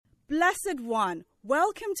Blessed one,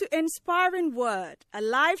 welcome to Inspiring Word, a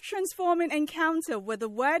life-transforming encounter with the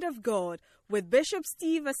Word of God with Bishop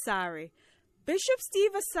Steve Asari. Bishop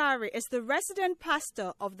Steve Asari is the resident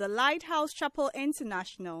pastor of the Lighthouse Chapel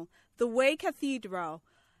International, the Way Cathedral.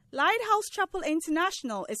 Lighthouse Chapel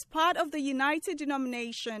International is part of the United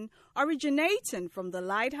Denomination originating from the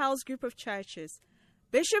Lighthouse Group of Churches.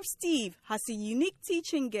 Bishop Steve has a unique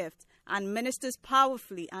teaching gift and ministers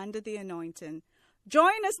powerfully under the anointing.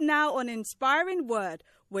 Join us now on Inspiring Word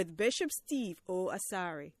with Bishop Steve O.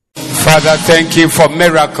 Asari. Father, thank you for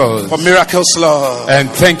miracles. For miracles, Lord. And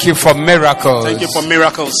thank you for miracles. Thank you for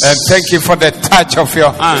miracles. And thank you for the touch of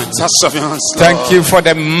your hand. Touch of your hands, Lord. Thank you for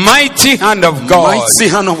the mighty hand of God. Mighty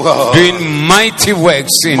hand of God. Doing mighty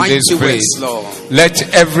works in this place. Lord.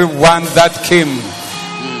 Let everyone that came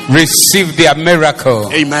receive their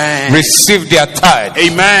miracle. Amen. Receive their touch.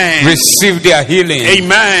 Amen. Receive their healing.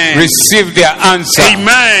 Amen. Receive their answer.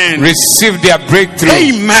 Amen. Receive their breakthrough.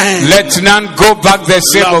 Amen. Let none go back the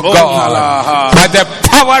same, O God. By the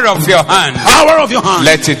power of your hand. Power of your hand.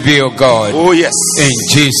 Let it be, O God. Oh yes. In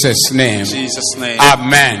Jesus' name. In Jesus' name.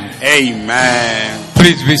 Amen. Amen.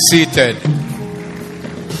 Please be seated.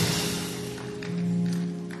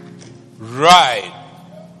 Right.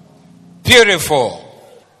 Beautiful.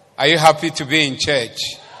 Are you happy to be in church?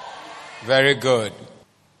 Very good.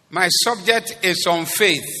 My subject is on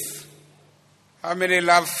faith. How many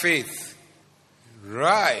love faith?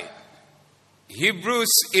 Right.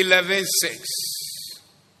 Hebrews 11:6.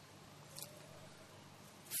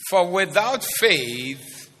 For without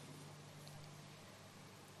faith,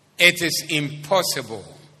 it is impossible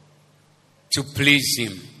to please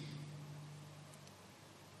him.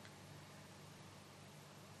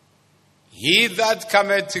 He that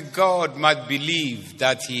cometh to God must believe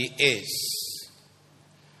that he is,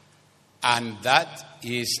 and that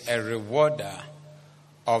he is a rewarder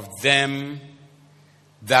of them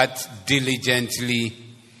that diligently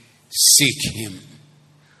seek him.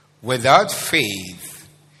 Without faith,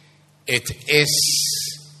 it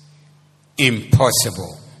is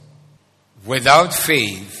impossible. Without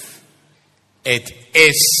faith, it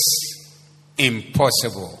is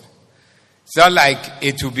impossible. It's not like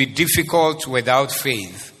it will be difficult without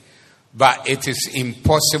faith, but it is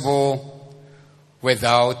impossible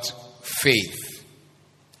without faith.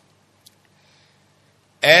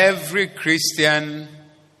 Every Christian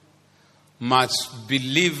must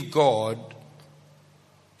believe God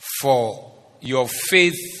for your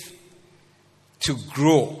faith to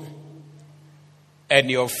grow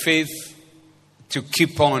and your faith to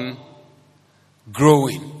keep on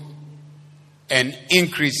growing and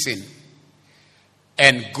increasing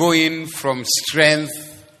and going from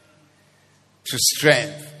strength to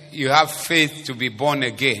strength. You have faith to be born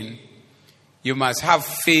again. You must have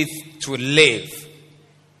faith to live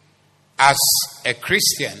as a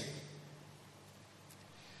Christian.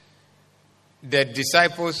 The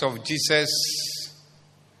disciples of Jesus,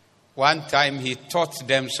 one time he taught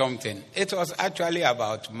them something. It was actually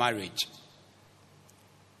about marriage.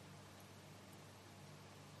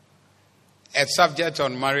 A subject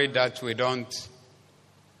on marriage that we don't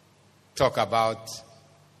talk about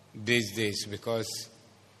these days because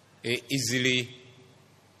it easily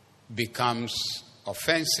becomes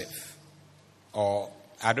offensive, or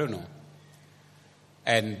I don't know.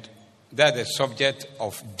 And that's the subject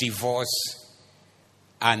of divorce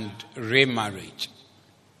and remarriage.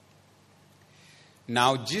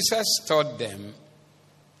 Now Jesus taught them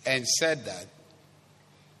and said that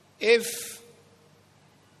if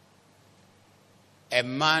a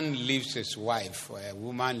man leaves his wife or a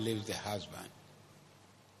woman leaves the husband,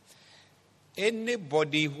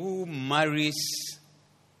 anybody who marries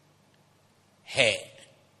her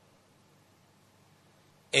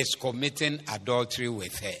is committing adultery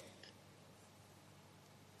with her.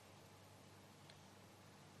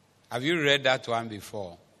 Have you read that one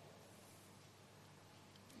before?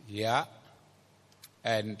 Yeah.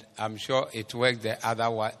 And I'm sure it works the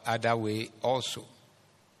other way also.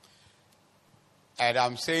 And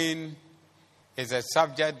I'm saying it's a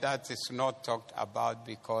subject that is not talked about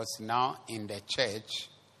because now in the church,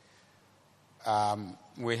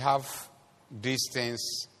 we have these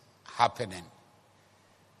things happening.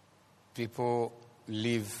 People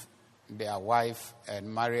leave their wife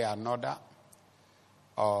and marry another,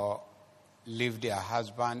 or leave their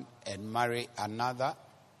husband and marry another.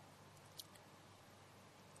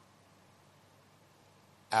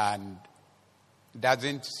 And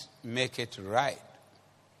doesn't make it right.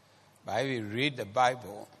 But if you read the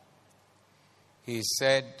Bible, he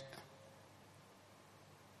said,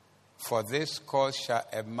 For this cause shall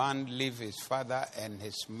a man leave his father and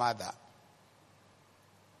his mother,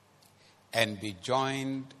 and be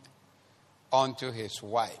joined unto his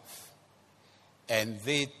wife, and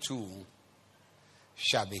they two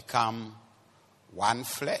shall become one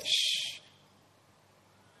flesh.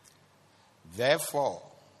 Therefore,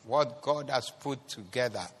 what God has put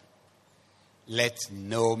together, let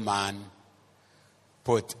no man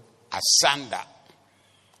put asunder.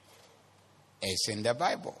 It's in the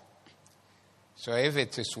Bible. So if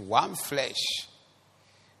it is one flesh,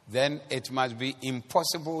 then it must be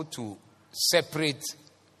impossible to separate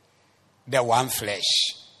the one flesh.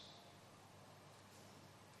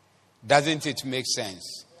 Doesn't it make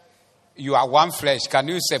sense? You are one flesh. Can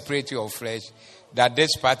you separate your flesh? That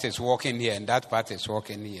this part is walking here and that part is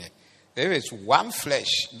walking here. There is one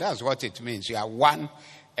flesh. That's what it means. You are one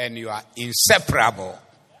and you are inseparable.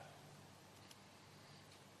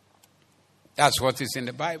 That's what is in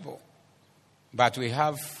the Bible. But we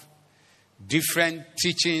have different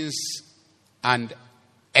teachings and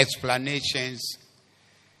explanations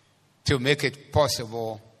to make it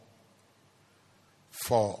possible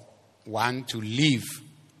for one to live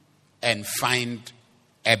and find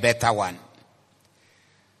a better one.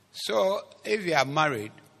 So, if you are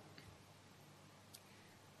married,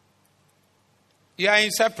 you are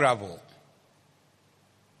inseparable.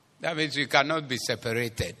 That means you cannot be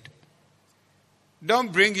separated.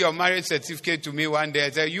 Don't bring your marriage certificate to me one day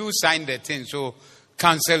and say, you signed the thing, so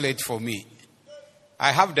cancel it for me.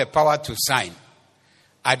 I have the power to sign.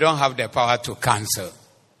 I don't have the power to cancel.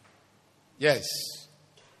 Yes.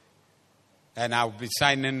 And I'll be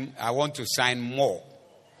signing, I want to sign more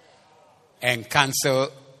and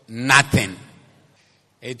cancel nothing.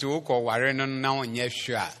 It will go warren now in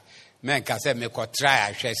Yeshua. Men can say, me ko try,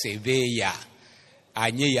 I shall say, be ya.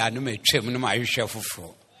 I knew ya no me trim no my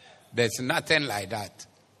fufu. There's nothing like that.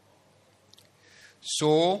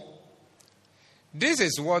 So, this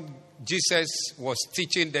is what Jesus was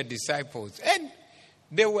teaching the disciples. And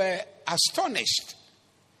they were astonished.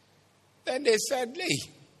 Then they said, hey,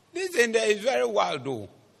 this thing there is very wild though.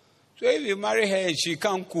 So if you marry her and she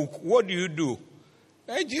can't cook, what do you do?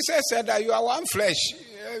 And Jesus said that you are one flesh.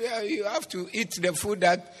 You have to eat the food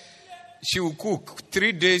that she will cook.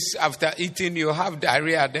 3 days after eating, you have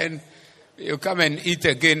diarrhea. Then you come and eat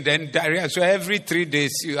again, then diarrhea. So every 3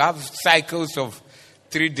 days, you have cycles of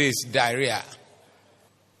 3 days diarrhea.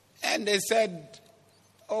 And they said,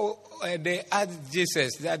 they asked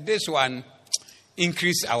Jesus that this one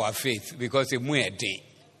increase our faith because it's more a day.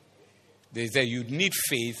 They said you need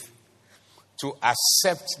faith to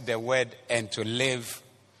accept the word and to live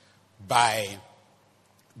by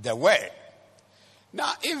the word.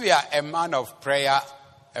 Now, if you are a man of prayer,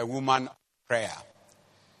 a woman of prayer,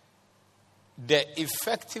 the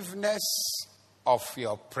effectiveness of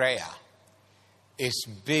your prayer is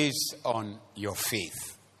based on your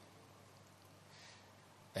faith.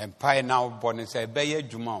 And pay now born say beye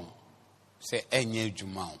juma say enye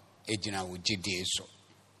juma ejina wo gidie so.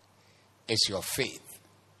 It's your faith.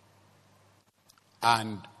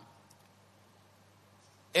 And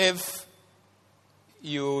if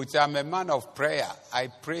you are a man of prayer, I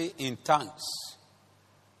pray in tongues.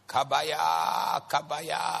 Kabaya,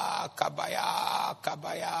 kabaya, kabaya,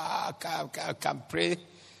 kabaya. Can pray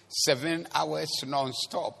 7 hours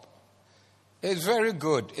non-stop. It's very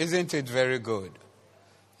good, isn't it very good?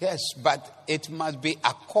 Yes, but it must be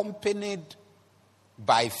accompanied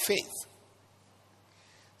by faith.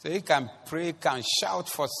 So you can pray, can shout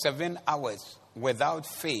for 7 hours without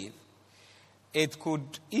faith. It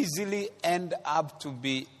could easily end up to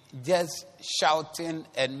be just shouting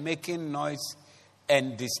and making noise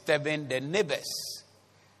and disturbing the neighbors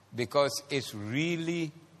because it's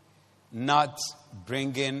really not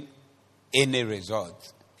bringing any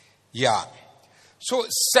result. Yeah. So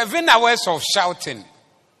 7 hours of shouting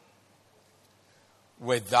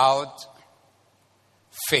without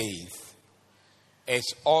faith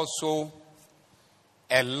is also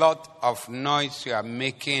a lot of noise you are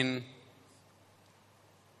making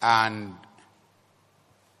and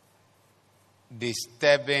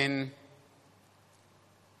disturbing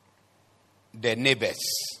the neighbors.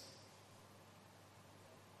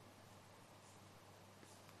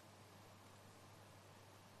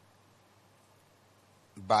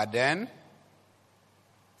 But then,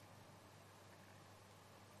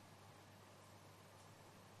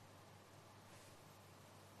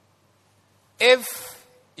 if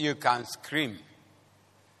you can scream,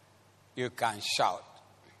 you can shout,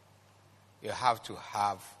 you have to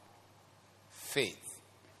have faith.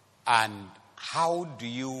 And how do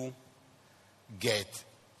you get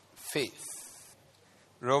faith?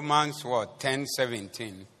 Romans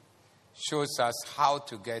 10:17 shows us how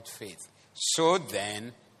to get faith. So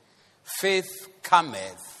then, faith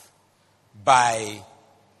cometh by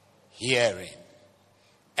hearing.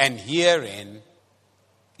 And hearing,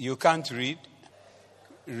 you can't read.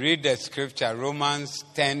 Read the scripture, Romans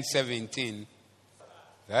 10:17.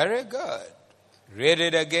 Very good. Read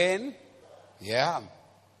it again. Yeah.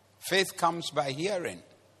 Faith comes by hearing.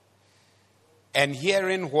 And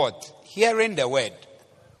hearing what? Hearing the word.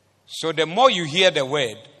 So the more you hear the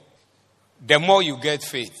word, the more you get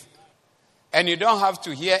faith. And you don't have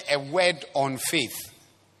to hear a word on faith.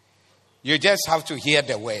 You just have to hear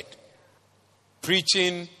the word.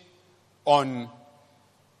 Preaching on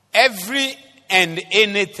every and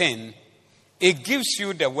anything, it gives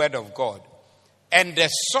you the word of God. And the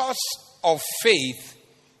source of faith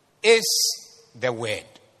is the word.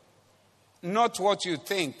 Not what you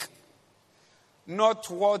think, not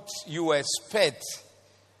what you expect,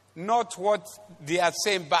 not what they are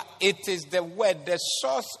saying, but it is the word. The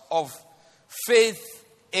source of faith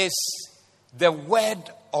is the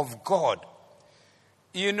word of God.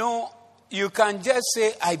 You know, you can just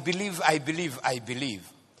say, I believe, I believe, I believe.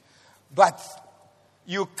 But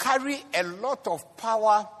you carry a lot of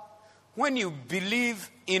power when you believe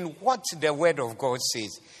in what the word of God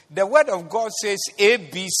says. The word of God says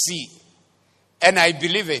ABC, and I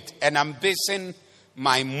believe it, and I'm basing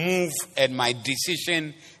my move and my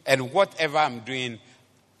decision and whatever I'm doing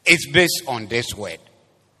is based on this word.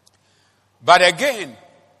 But again,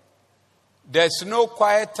 there's no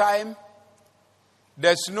quiet time.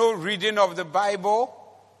 There's no reading of the Bible.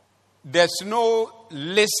 There's no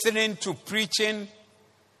listening to preaching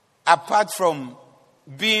apart from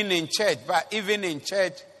being in church. But even in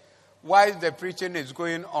church, while the preaching is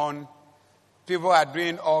going on, people are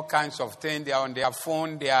doing all kinds of things. They are on their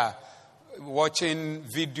phone. They are watching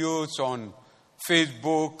videos on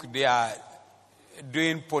Facebook. They are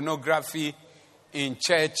doing pornography in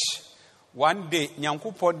church. One day,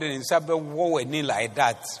 Nyankopon didn't say any like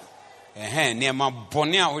that. Niema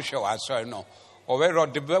boni a wo hwe aso no. Or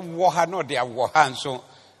the war no they are so.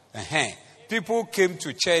 People came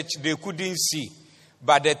to church, they couldn't see.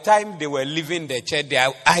 By the time they were leaving the church,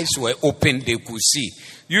 their eyes were open, they could see.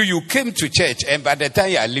 You came to church, and by the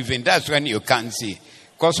time you are leaving, that's when you can't see.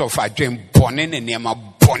 Because of a dream, born in and near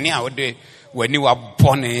born out there, when you were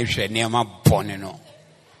born in near my born.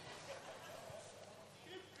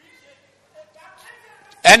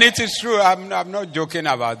 And it is true, I'm not joking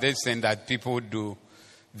about this thing that people do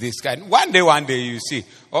this kind. One day you see,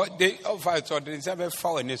 or they say,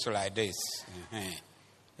 "Four this like this."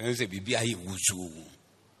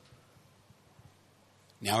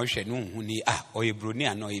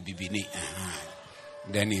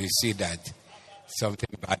 Then you see that something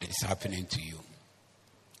bad is happening to you.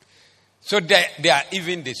 So there are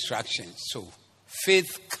even distractions. So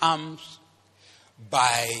faith comes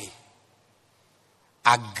by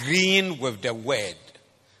agreeing with the word,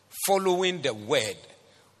 following the word,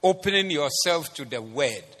 opening yourself to the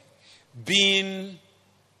word, being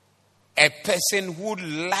a person who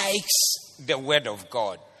likes the word of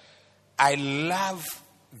God. I love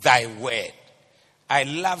thy word. I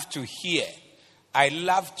love to hear. I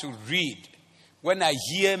love to read. When I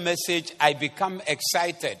hear a message, I become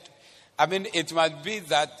excited. I mean, it must be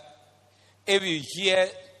that if you hear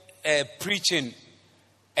preaching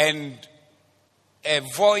and a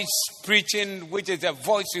voice preaching, which is a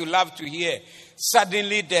voice you love to hear,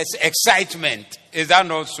 suddenly there's excitement. Is that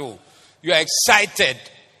not so? You're excited.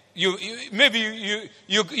 You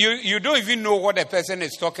don't even know what the person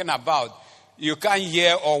is talking about. You can't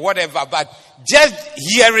hear or whatever, but just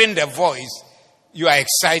hearing the voice, you are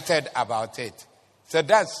excited about it. So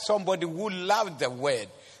that's somebody who loves the word.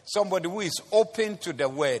 Somebody who is open to the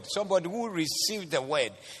word. Somebody who receives the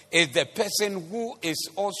word is the person who is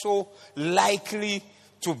also likely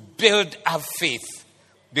to build up faith.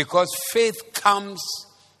 Because faith comes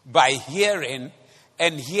by hearing,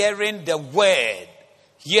 and hearing the word.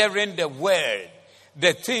 Hearing the word.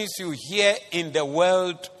 The things you hear in the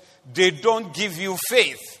world, they don't give you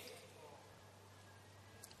faith.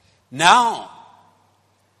 Now,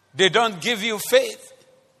 they don't give you faith.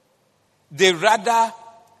 They rather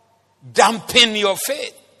dampen your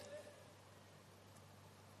faith.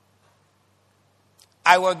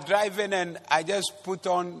 I was driving and I just put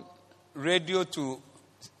on radio to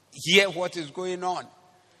hear what is going on.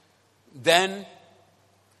 Then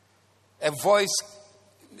a voice,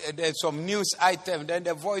 there's some news item, then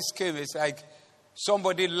the voice came. It's like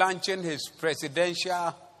somebody launching his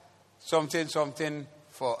presidential something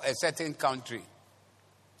for a certain country.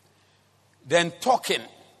 Then talking.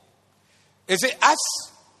 You see, as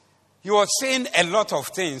he was saying a lot of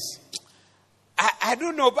things, I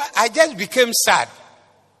don't know, but I just became sad.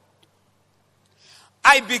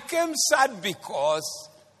 I became sad because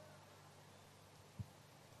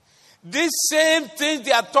These same things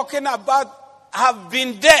they are talking about have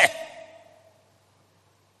been there.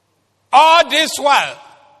 All this while,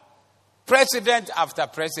 president after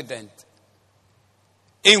president,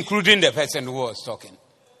 including the person who was talking.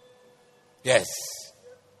 Yes.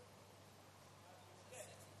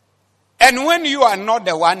 And when you are not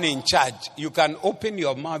the one in charge, you can open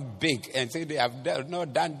your mouth big and say they have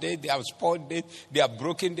not done this, they have spoiled this, they have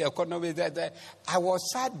broken the economy. I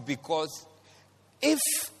was sad because if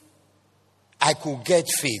I could get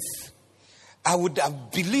faith, I would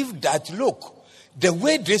have believed that, look, the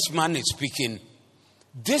way this man is speaking,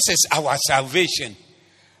 this is our salvation.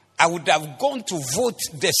 I would have gone to vote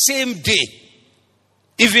the same day.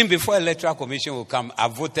 Even before Electoral Commission will come, I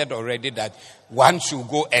voted already that one should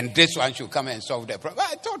go and this one should come and solve the problem.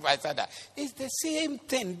 I told myself that it's the same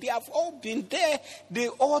thing. They have all been there. They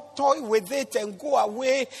all toy with it and go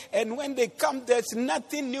away. And when they come, there's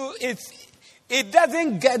nothing new. It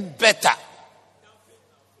doesn't get better.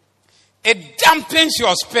 It dampens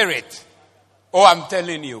your spirit. Oh, I'm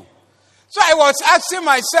telling you. So I was asking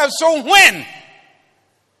myself, so when?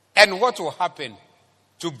 And what will happen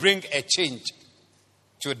to bring a change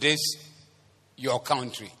to this, your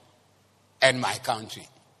country and my country?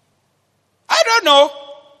 I don't know.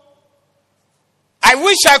 I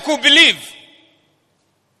wish I could believe.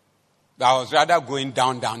 But I was rather going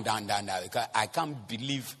down. Because I can't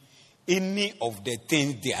believe any of the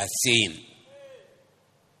things they are saying.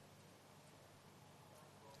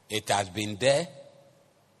 It has been there,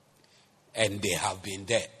 and they have been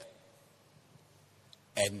there.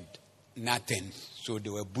 And nothing. So they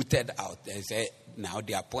were booted out. They said, now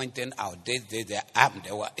they are pointing out this, they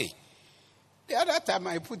were, hey. The other time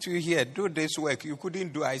I put you here, do this work, you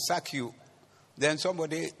couldn't do, I sack you. Then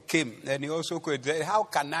somebody came, and he also could say, how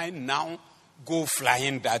can I now go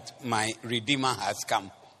flying that my Redeemer has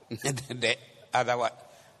come? The other one.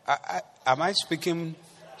 Am I speaking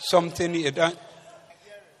something you don't?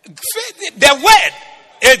 The word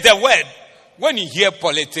is the word. When you hear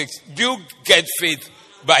politics, do you get faith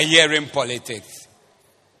by hearing politics?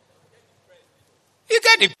 You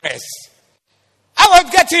get depressed. I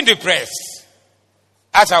was getting depressed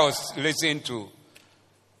as I was listening to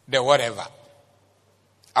the whatever.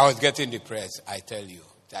 I was getting depressed, I tell you,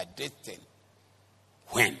 that this thing.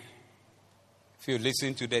 When? If you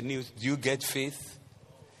listen to the news, do you get faith?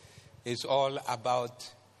 It's all about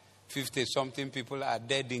 50-something people are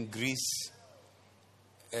dead in Greece.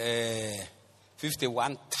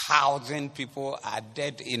 51,000 people are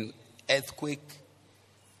dead in earthquake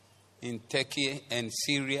in Turkey and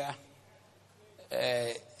Syria.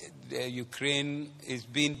 The Ukraine is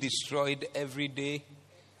being destroyed every day.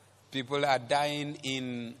 People are dying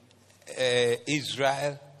in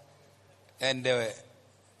Israel and the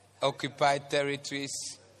occupied territories.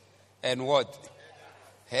 And what?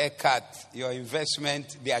 Haircut, your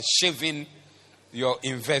investment. They are shaving your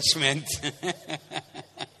investment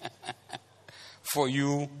for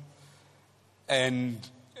you. And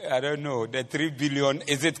I don't know, the 3 billion,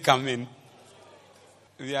 is it coming?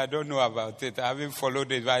 I don't know about it. I haven't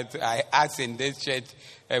followed it. But I asked in this church,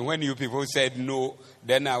 and when you people said no,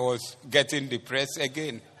 then I was getting depressed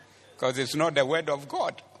again. Because it's not the word of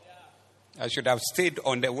God. I should have stayed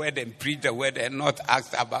on the word and preached the word and not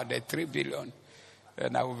asked about the 3 billion.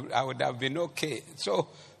 And I would have been okay. So,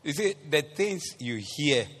 you see, the things you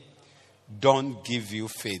hear don't give you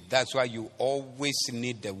faith. That's why you always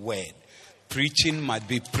need the word. Preaching must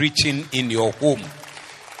be preaching in your home.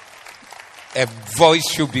 A voice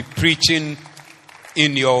should be preaching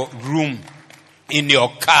in your room, in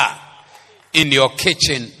your car, in your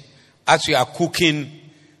kitchen. As you are cooking,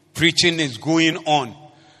 preaching is going on.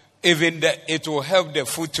 Even it will help the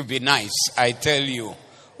food to be nice, I tell you.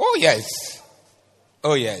 Oh, yes.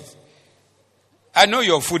 Oh, yes. I know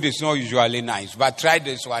your food is not usually nice, but try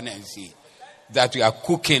this one and see that you are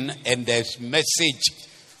cooking and there's message,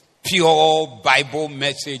 pure Bible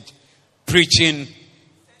message, preaching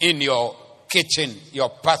in your kitchen. Your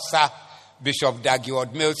pastor, Bishop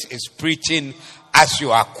Dagiwad Mills, is preaching as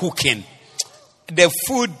you are cooking. The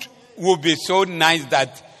food will be so nice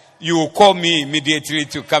that you will call me immediately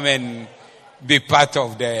to come and be part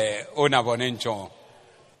of the Onabonenchon.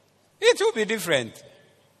 It will be different.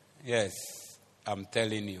 Yes, I'm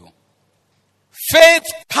telling you. Faith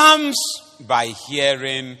comes by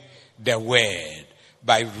hearing the word,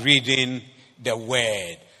 by reading the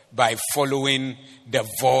word, by following the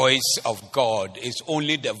voice of God. It's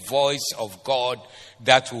only the voice of God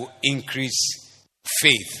that will increase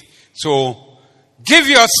faith. So, give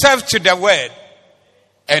yourself to the word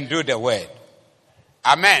and do the word.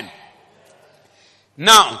 Amen.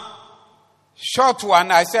 Now, short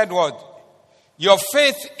one, I said what? Your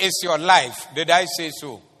faith is your life. Did I say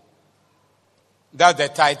so? That's the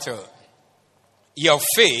title. Your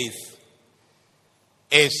faith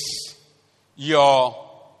is your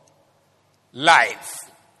life.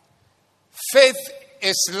 Faith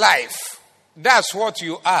is life. That's what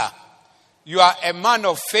you are. You are a man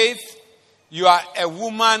of faith. You are a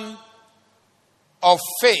woman of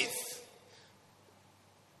faith.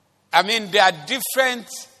 I mean, there are different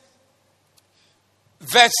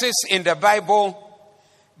verses in the Bible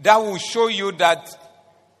that will show you that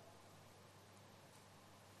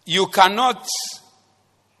you cannot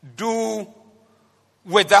do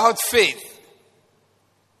without faith.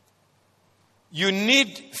 You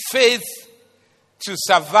need faith to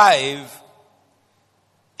survive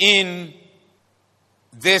in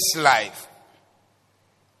this life.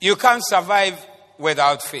 You can't survive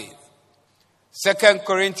without faith. 2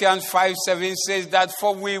 Corinthians 5:7 says that,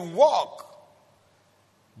 for we walk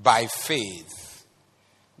by faith,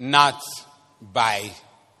 not by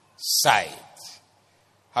sight.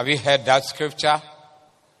 Have you heard that scripture?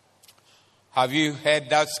 Have you heard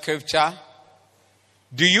that scripture?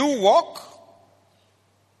 Do you walk?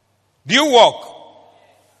 Do you walk?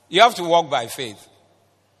 You have to walk by faith.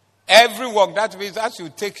 Every walk, that means as you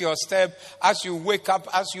take your step, as you wake up,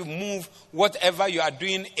 as you move, whatever you are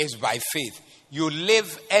doing is by faith. You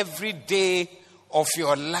live every day of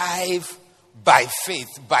your life by faith,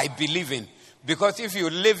 by believing. Because if you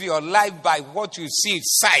live your life by what you see,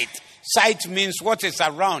 sight means what is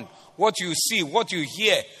around, what you see, what you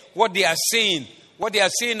hear, what they are saying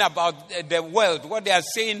about the world, what they are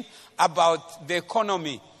saying about the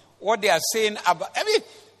economy, what they are saying about,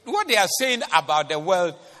 what they are saying about the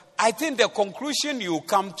world. I think the conclusion you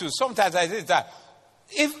come to, sometimes I say that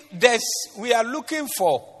if we are looking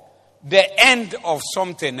for the end of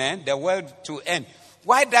something, the world to end,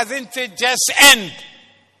 why doesn't it just end?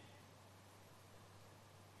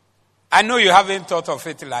 I know you haven't thought of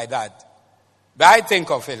it like that, but I think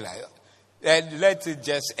of it like that. Let it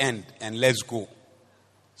just end and let's go.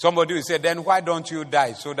 Somebody will say, then why don't you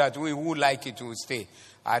die so that we who like it will stay?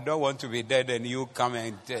 I don't want to be dead and you come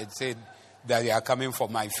and say that you are coming for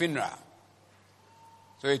my funeral.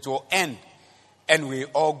 So it will end and we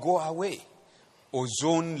all go away.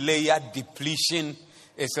 Ozone layer depletion.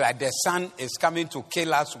 It's like the sun is coming to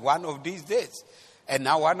kill us one of these days. And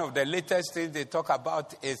now one of the latest things they talk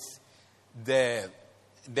about is the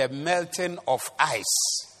melting of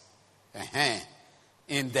ice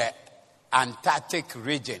in the Antarctic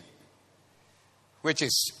region, which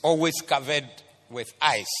is always covered with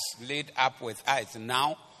ice, laid up with ice.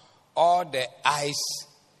 Now, all the ice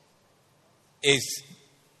is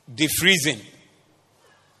defreezing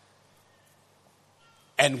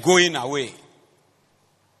and going away,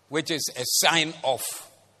 which is a sign of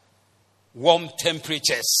warm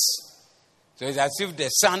temperatures. So it's as if the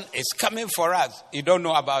sun is coming for us. You don't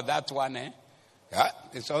know about that one, eh? Yeah,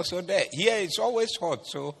 it's also there. Here it's always hot,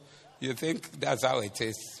 so you think that's how it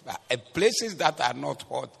is. But places that are not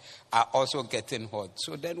hot are also getting hot.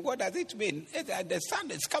 So then what does it mean? The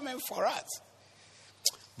sun is coming for us.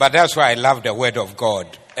 But that's why I love the word of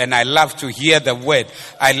God. And I love to hear the word.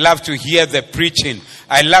 I love to hear the preaching.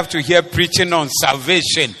 I love to hear preaching on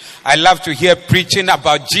salvation. I love to hear preaching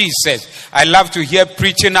about Jesus. I love to hear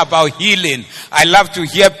preaching about healing. I love to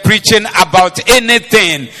hear preaching about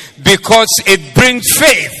anything because it brings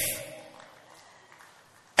faith.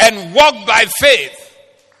 And walk by faith.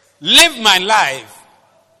 Live my life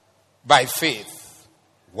by faith.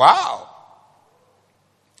 Wow.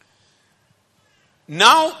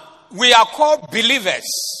 Now, we are called believers.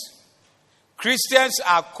 Christians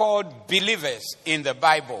are called believers in the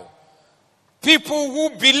Bible. People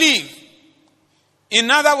who believe. In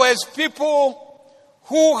other words, people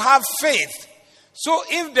who have faith. So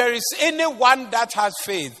if there is anyone that has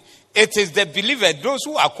faith, it is the believer. Those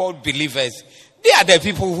who are called believers, they are the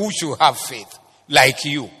people who should have faith, like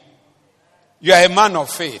you. You are a man of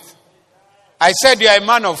faith. I said you are a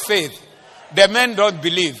man of faith. The men don't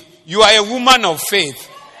believe. You are a woman of faith.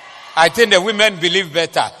 I think the women believe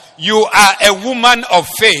better. You are a woman of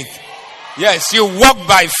faith. Yes, you walk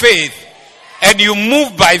by faith and you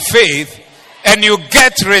move by faith and you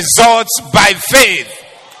get results by faith.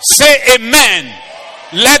 Say amen.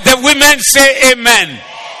 Let the women say amen.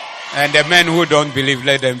 And the men who don't believe,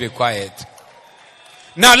 let them be quiet.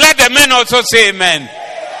 Now let the men also say amen.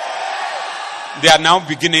 They are now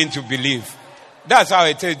beginning to believe. That's how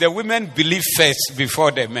it is. The women believe first before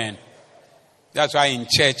the men. That's why in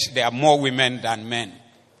church there are more women than men.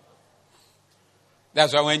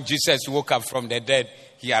 That's why when Jesus woke up from the dead,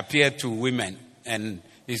 he appeared to women and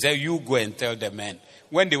he said, you go and tell the men.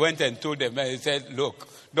 when they went and told them, they said, look,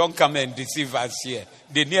 don't come and deceive us here.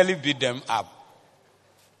 They nearly beat them up.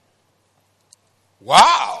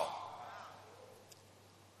 Wow.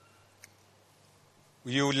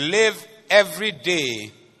 You live every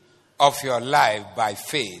day of your life by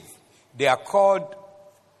faith. They are called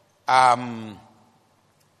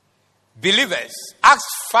believers.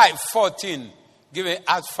 Acts 5:14. Give me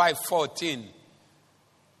Acts 5:14.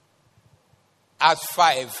 Acts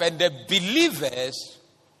 5. And the believers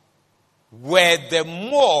were the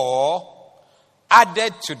more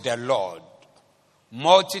added to the Lord.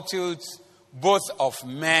 Multitudes both of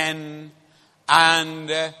men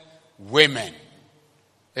and women.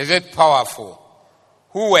 Is it powerful?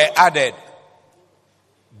 Who were added?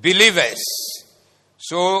 Believers.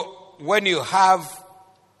 So when you have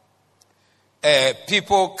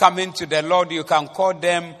people coming to the Lord, you can call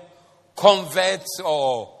them converts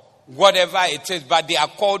or whatever it is, but they are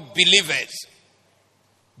called believers.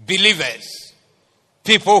 Believers.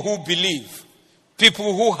 People who believe.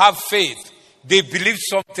 People who have faith. They believe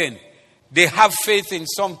something. They have faith in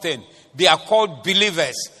something. They are called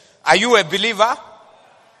believers. Are you a believer?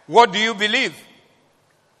 What do you believe?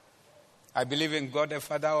 I believe in God the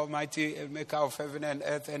Father Almighty, maker of heaven and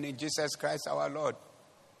earth, and in Jesus Christ our Lord.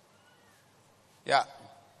 Yeah.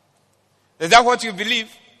 Is that what you believe?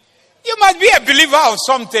 You must be a believer of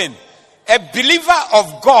something. A believer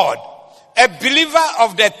of God. A believer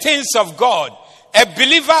of the things of God. A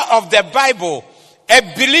believer of the Bible. A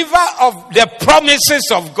believer of the promises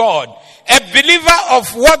of God. A believer of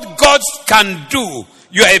what God can do.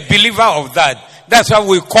 You are a believer of that. That's why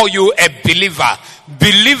we call you a believer.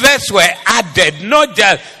 Believers were added, not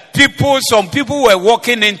just people. Some people were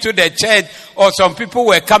walking into the church, or some people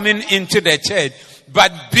were coming into the church.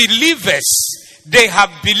 But believers, they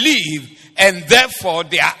have believed, and therefore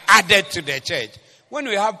they are added to the church. When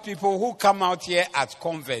we have people who come out here as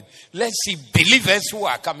converts, let's see believers who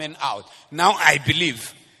are coming out. Now I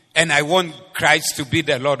believe, and I want Christ to be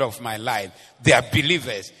the Lord of my life. They are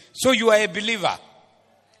believers. So you are a believer.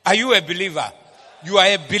 Are you a believer? You are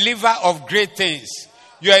a believer of great things.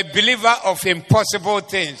 You are a believer of impossible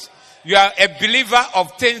things. You are a believer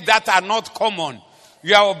of things that are not common.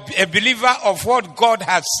 You are a believer of what God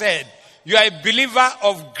has said. You are a believer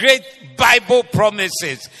of great Bible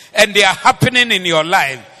promises. And they are happening in your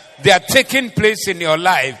life. They are taking place in your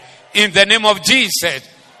life. In the name of Jesus.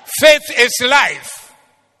 Faith is life.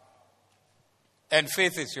 And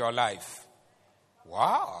faith is your life.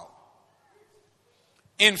 Wow.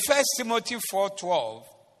 In 1 Timothy 4:12,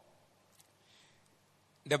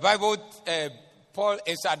 the Bible, Paul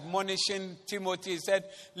is admonishing Timothy. He said,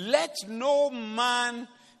 let no man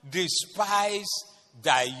despise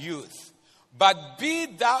thy youth, but be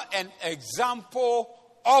thou an example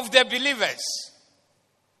of the believers.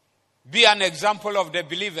 Be an example of the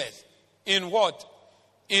believers. In what?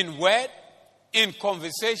 In word, in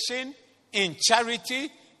conversation, in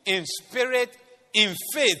charity, in spirit, in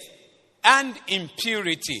faith, and in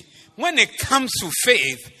purity. When it comes to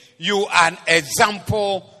faith, you are an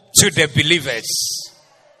example to the believers.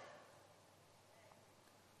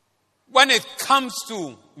 When it comes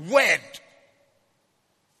to word,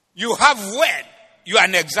 you have word, you are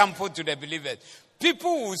an example to the believers.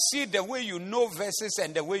 People will see the way you know verses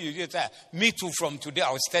and the way you just say, me too, from today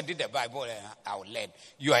I'll study the Bible and I'll learn.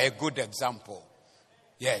 You are a good example.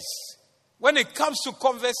 Yes. When it comes to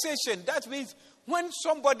conversation, that means when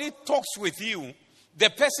somebody talks with you, the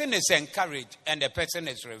person is encouraged and the person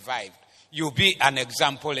is revived. You'll be an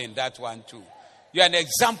example in that one too. You are an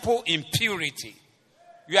example in purity.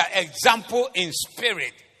 You are an example in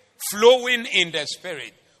spirit, flowing in the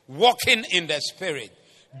spirit, walking in the spirit,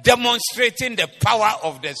 demonstrating the power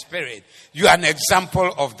of the spirit. You are an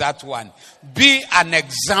example of that one. Be an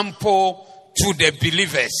example to the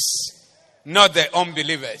believers, not the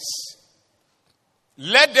unbelievers.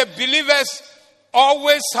 Let the believers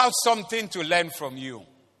always have something to learn from you.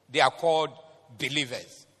 They are called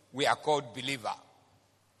believers. We are called believer.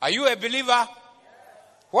 Are you a believer?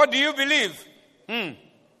 What do you believe?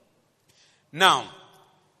 Now,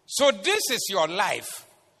 so this is your life.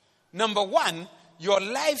 Number one, your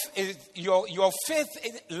life is your faith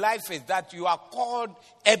life is that you are called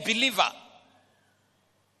a believer.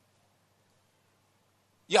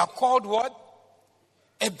 You are called what?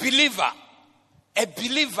 A believer. A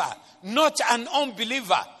believer, not an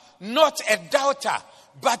unbeliever, not a doubter,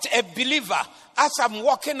 but a believer. As I'm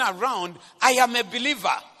walking around, I am a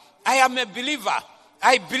believer. I am a believer.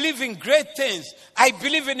 I believe in great things. I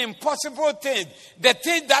believe in impossible things. The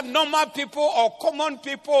things that normal people or common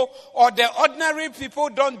people or the ordinary people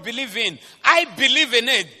don't believe in. I believe in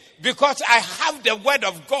it because I have the word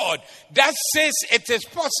of God that says it is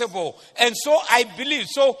possible. And so I believe.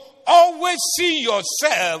 So always see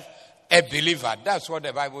yourself a believer. That's what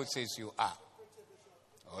the Bible says you are.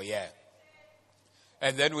 Oh, yeah.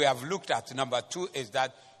 And then we have looked at number 2 is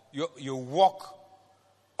that you walk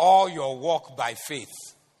all your walk by faith.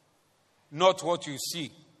 Not what you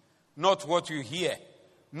see, not what you hear,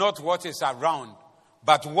 not what is around,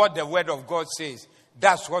 but what the word of God says.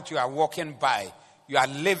 That's what you are walking by. You are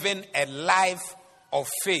living a life of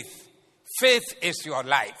faith. Faith is your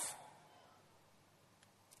life.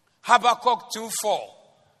 Habakkuk 2:4.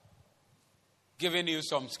 Giving you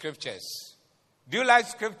some scriptures. Do you like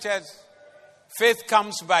scriptures? Faith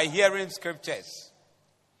comes by hearing scriptures.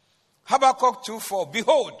 Habakkuk 2:4.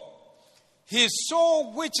 Behold, his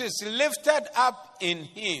soul which is lifted up in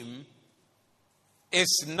him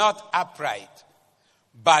is not upright,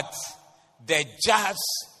 but the just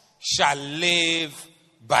shall live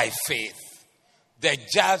by faith. The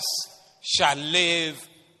just shall live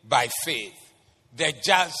by faith. The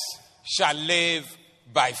just shall live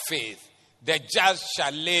by faith. The just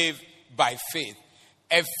shall live by faith.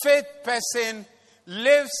 A faith person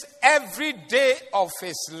lives every day of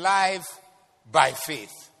his life by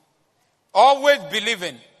faith. Always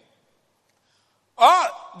believing. Oh,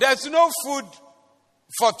 there's no food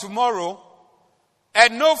for tomorrow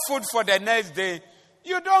and no food for the next day.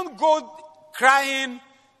 You don't go crying.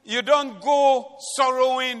 You don't go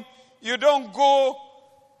sorrowing. You don't go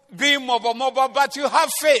being mobile, but you have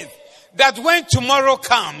faith that when tomorrow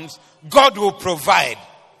comes, God will provide.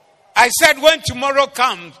 I said when tomorrow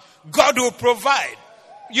comes, God will provide.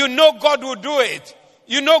 You know God will do it.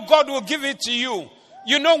 You know God will give it to you.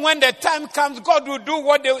 You know when the time comes, God will do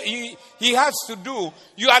what he has to do.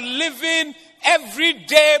 You are living every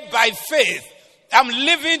day by faith. I'm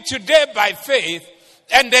living today by faith.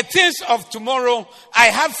 And the things of tomorrow, I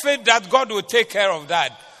have faith that God will take care of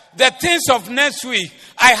that. The things of next week,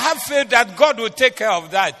 I have faith that God will take care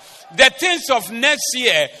of that. The things of next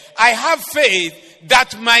year, I have faith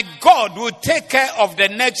that my God will take care of the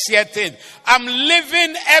next year thing. I'm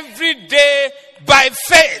living every day by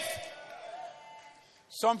faith.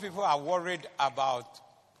 Some people are worried about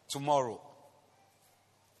tomorrow.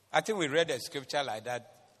 I think we read a scripture like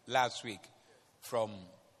that last week from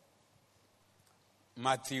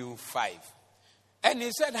Matthew 5. And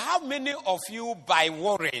he said, how many of you by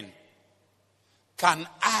worrying can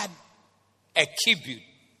add a cubit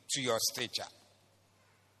to your stature?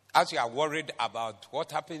 As you are worried about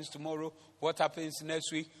what happens tomorrow, what happens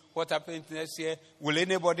next week, what happens next year, will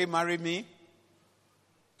anybody marry me?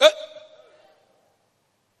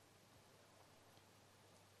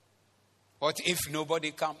 What if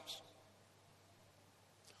nobody comes?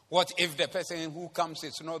 What if the person who comes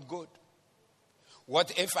is not good?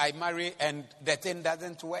 What if I marry and the thing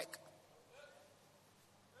doesn't work?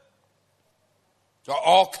 So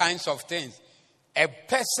all kinds of things. A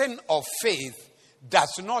person of faith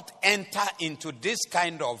does not enter into this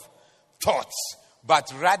kind of thoughts,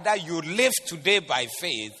 but rather you live today by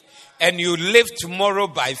faith, and you live tomorrow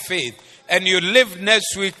by faith, and you live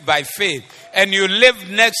next week by faith, and you live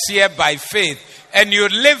next year by faith, and you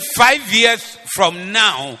live 5 years from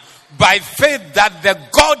now by faith that the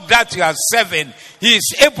God that you are serving, He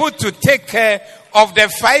is able to take care of the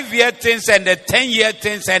 5-year things and the 10-year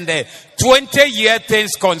things and the 20-year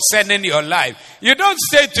things concerning your life. You don't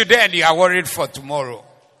stay today and you are worried for tomorrow.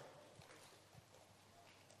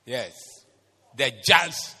 Yes. The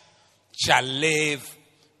just shall live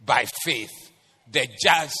by faith. The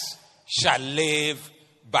just shall live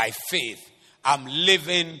by faith. I'm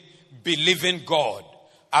living, believing God.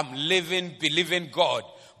 I'm living, believing God.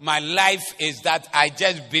 My life is that I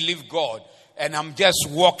just believe God. And I'm just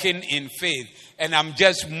walking in faith. And I'm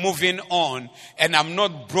just moving on. And I'm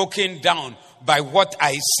not broken down by what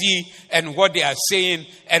I see and what they are saying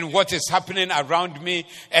and what is happening around me.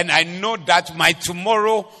 And I know that my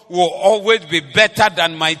tomorrow will always be better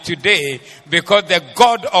than my today, because the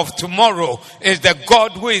God of tomorrow is the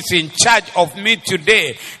God who is in charge of me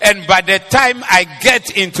today. And by the time I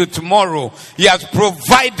get into tomorrow, He has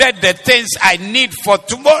provided the things I need for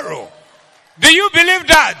tomorrow. Do you believe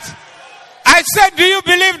that? I said, do you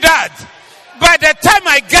believe that? By the time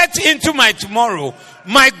I get into my tomorrow,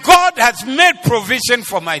 my God has made provision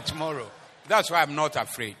for my tomorrow. That's why I'm not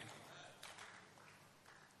afraid.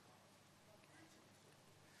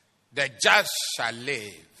 The just shall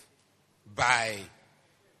live by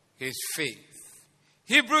his faith.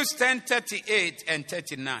 Hebrews 10:38 and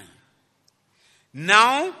 39.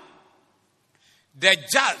 Now, the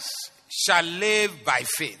just shall live by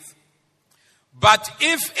faith. But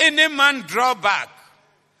if any man draw back,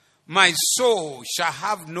 my soul shall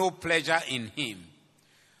have no pleasure in him.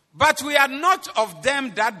 But we are not of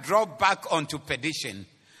them that draw back unto perdition,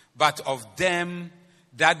 but of them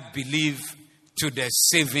that believe to the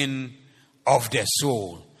saving of the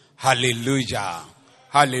soul. Hallelujah.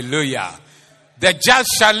 Hallelujah. The just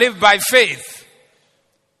shall live by faith.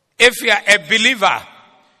 If you are a believer,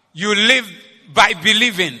 you live by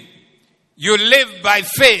believing. You live by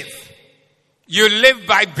faith. You live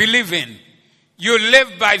by believing. You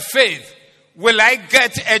live by faith. Will I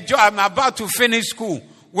get a job? I'm about to finish school.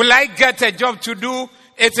 Will I get a job to do?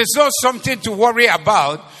 It is not something to worry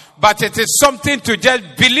about, but it is something to just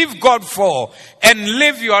believe God for and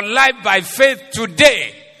live your life by faith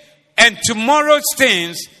today. And tomorrow's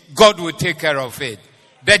things, God will take care of it.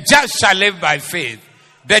 The just shall live by faith.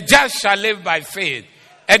 The just shall live by faith.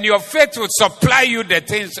 And your faith will supply you the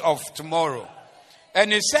things of tomorrow.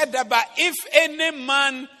 And he said that, but if any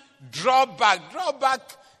man draw back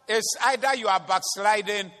is either you are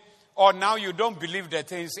backsliding or now you don't believe the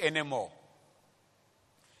things anymore.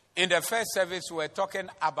 In the first service, we were talking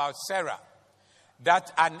about Sarah.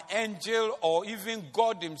 That an angel or even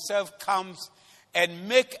God himself comes and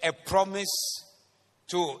make a promise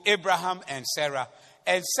to Abraham and Sarah.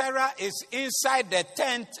 And Sarah is inside the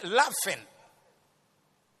tent laughing.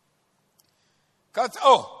 Because,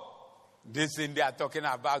 this thing they are talking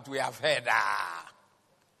about, we have heard.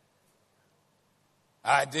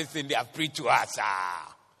 This thing they have preached to us.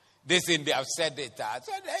 This thing they have said it.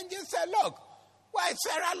 So the angel said, look, why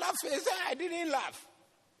Sarah laughing? He said, I didn't laugh.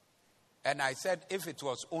 And I said, if it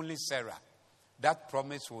was only Sarah, that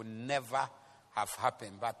promise would never have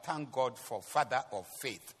happened. But thank God for father of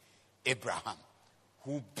faith, Abraham,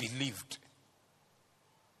 who believed.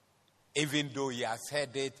 Even though he has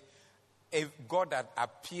heard it, if God had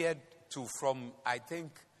appeared to from, I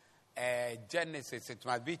think, Genesis, it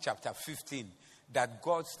must be chapter 15, that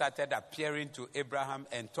God started appearing to Abraham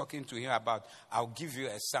and talking to him about, I'll give you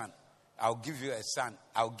a son. I'll give you a son.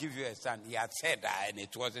 I'll give you a son. He had said that and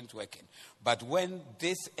it wasn't working. But when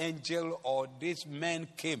this angel or this man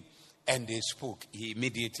came and they spoke, he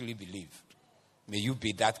immediately believed. May you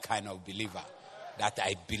be that kind of believer, that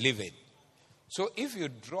I believe it. So if you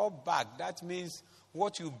draw back, that means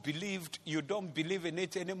what you believed, you don't believe in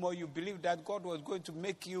it anymore. You believe that God was going to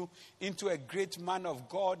make you into a great man of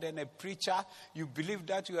God and a preacher. You believe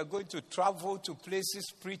that you are going to travel to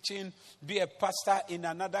places preaching, be a pastor in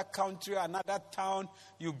another country, another town.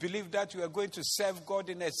 You believe that you are going to serve God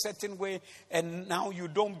in a certain way, and now you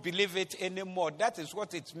don't believe it anymore. That is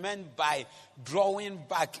what it's meant by drawing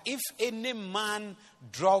back. If any man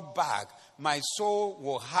draw back, my soul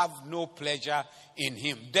will have no pleasure in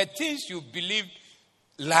him. The things you believed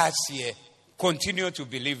last year, continue to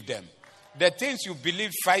believe them. The things you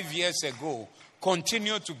believed 5 years ago,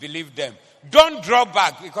 continue to believe them. Don't draw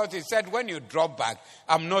back, because he said, when you draw back,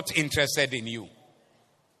 I'm not interested in you.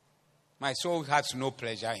 My soul has no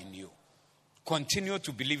pleasure in you. Continue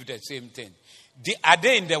to believe the same thing. Are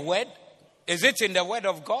they in the word? Is it in the word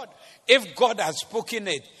of God? If God has spoken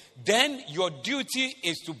it, then your duty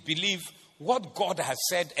is to believe what God has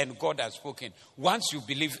said and God has spoken. Once you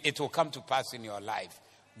believe, it will come to pass in your life.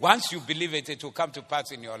 Once you believe it, it will come to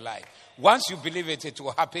pass in your life. Once you believe it, it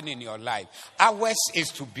will happen in your life. Ours is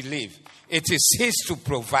to believe. It is His to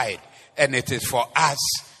provide. And it is for us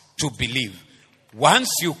to believe. Once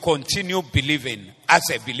you continue believing as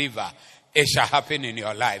a believer, it shall happen in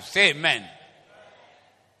your life. Say amen.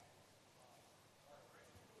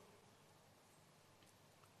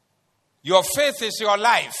 Your faith is your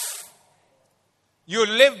life. You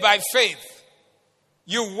live by faith.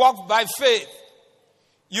 You walk by faith.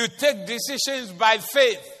 You take decisions by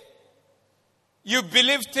faith. You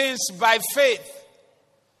believe things by faith.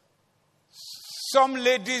 Some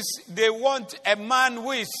ladies, they want a man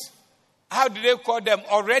who is, how do they call them?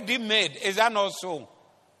 Already made. Is that not so?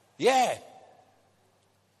 Yeah.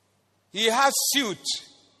 He has suit.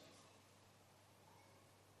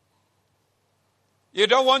 You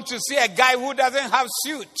don't want to see a guy who doesn't have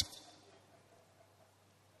suit.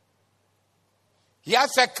 He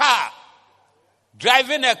has a car,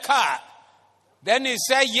 driving a car. Then he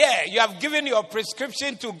said, yeah, you have given your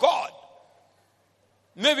prescription to God.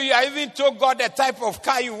 Maybe you have even told God the type of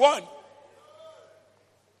car you want.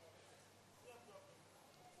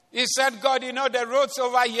 He said, God, you know, the roads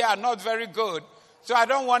over here are not very good. So I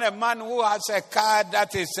don't want a man who has a car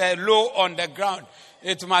that is low on the ground.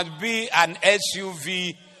 It must be an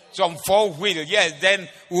SUV, some 4-wheel. Yes, then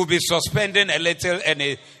we'll be suspending a little and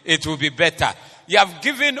it will be better. You have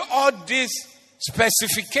given all these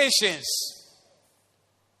specifications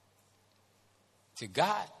to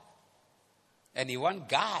God. And you want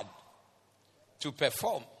God to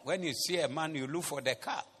perform. When you see a man, you look for the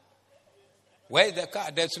car. Where is the car?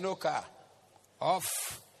 There's no car.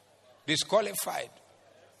 Off. Disqualified.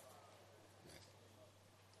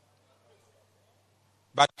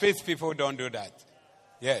 But faith people don't do that.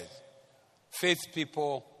 Yes. Faith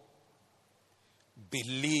people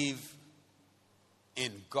believe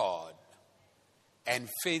in God. And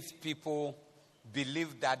faith people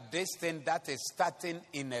believe that this thing that is starting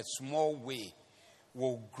in a small way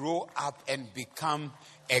will grow up and become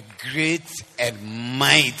a great and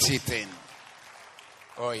mighty thing.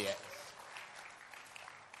 Oh, yeah.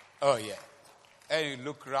 Oh, yeah. And you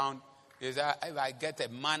look around, you say, if I get a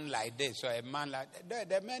man like this or a man like that,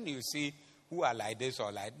 the men you see who are like this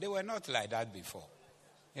or like, they were not like that before.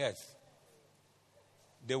 Yes.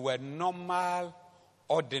 They were normal,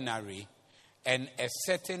 ordinary, and a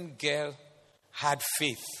certain girl had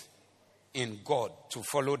faith in God to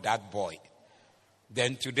follow that boy.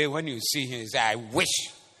 Then today when you see him, you say, I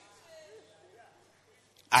wish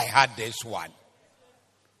I had this one.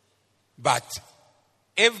 But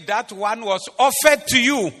if that one was offered to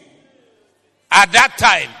you at that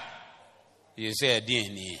time, you say,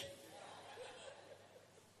 DNA.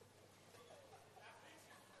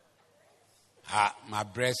 My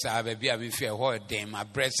breasts are baby, I feel hot. My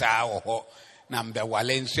breasts are hot. Number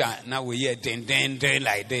Valencia. Now we hear den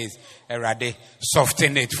like this. Erade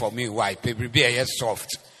soften it for me. Why? People be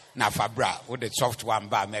soft. Na fabra. What the soft one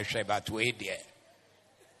bar measure about to aid there.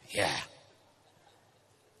 Yeah.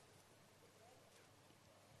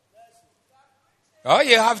 Oh,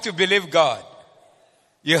 you have to believe God.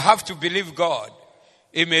 You have to believe God.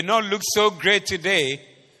 It may not look so great today,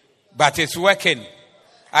 but it's working.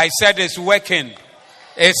 I said it's working.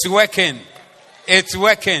 It's working. It's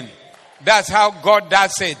working. That's how God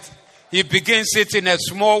does it. He begins it in a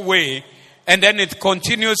small way, and then it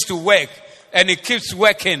continues to work, and it keeps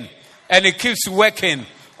working, and it keeps working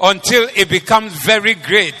until it becomes very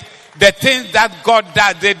great. The things that God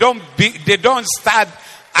does, they don't start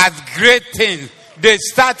as great things. They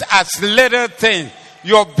start as little things.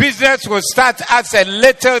 Your business will start as a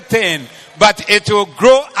little thing, but it will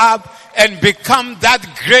grow up and become that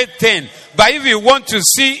great thing. But if you want to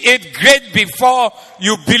see it great before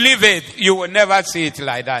you believe it, you will never see it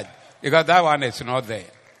like that. Because that one is not there.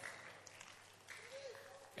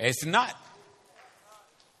 It's not.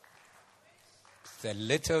 It's the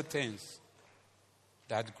little things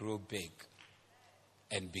that grow big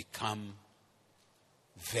and become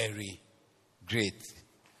very great.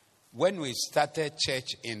 When we started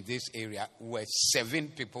church in this area, we were 7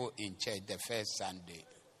 people in church the first Sunday.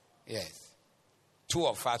 Yes. 2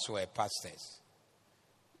 of us were pastors.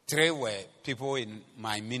 3 were people in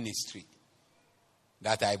my ministry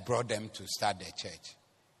that I brought them to start the church.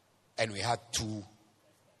 And we had 2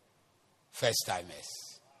 first-timers.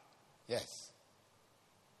 Yes.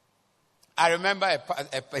 I remember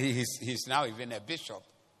he's now even a bishop.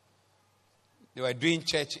 They were doing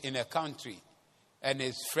church in a country. And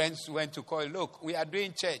his friends went to call, look, we are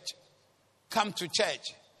doing church. Come to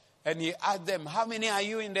church. And he asked them, how many are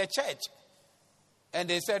you in the church? And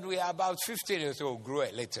they said, we are about 15. They said, oh, grow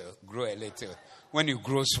a little, grow a little. When you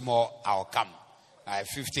grow small, I'll come.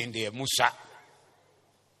 15 there, Musa.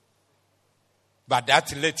 But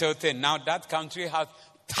that little thing, now that country has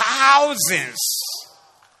thousands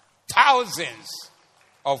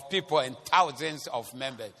of people and thousands of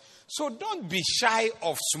members. So don't be shy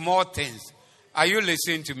of small things. Are you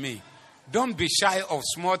listening to me? Don't be shy of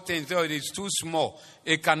small things. Oh, it is too small.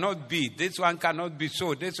 It cannot be. This one cannot be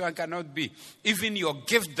so. This one cannot be. Even your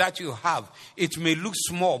gift that you have, it may look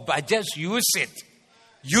small, but just use it.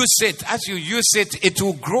 Use it. As you use it, it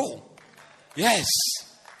will grow. Yes.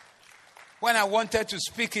 When I wanted to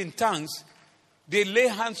speak in tongues, they lay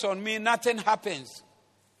hands on me, nothing happens.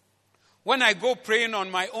 When I go praying on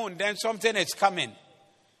my own, then something is coming.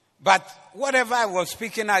 But whatever I was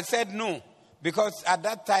speaking, I said no. Because at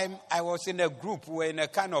that time, I was in a group, we were in a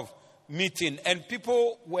kind of meeting, and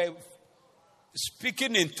people were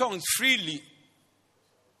speaking in tongues freely.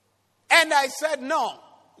 And I said, no,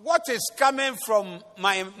 what is coming from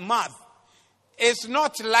my mouth is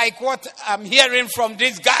not like what I'm hearing from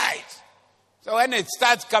these guys. So when it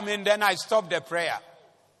starts coming, then I stop the prayer.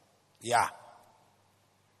 Yeah.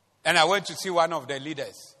 And I went to see one of the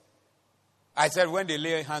leaders. I said, when they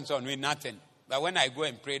lay hands on me, nothing. But when I go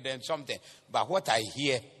and pray, then something. But what I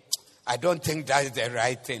hear, I don't think that is the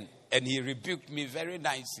right thing. And he rebuked me very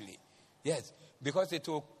nicely. Yes, because it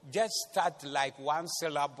will just start like one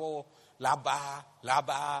syllable, Laba,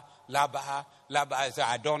 laba, laba, laba. So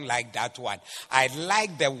I don't like that one. I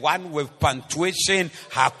like the one with punctuation.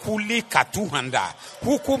 Hakuli katuhanda.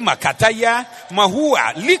 Huku makataya.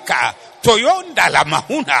 Mahua. Lika. Toyonda la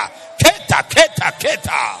mahuna. Keta, keta,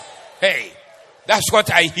 keta. Hey. That's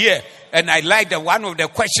what I hear. And I like the one with the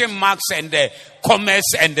question marks and the commas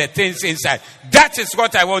and the things inside. That is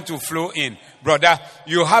what I want to flow in. Brother,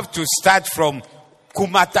 you have to start from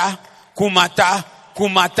kumata, kumata,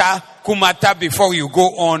 kumata, kumata before you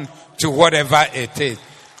go on to whatever it is.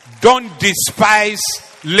 Don't despise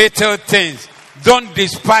little things. Don't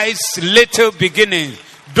despise little beginnings.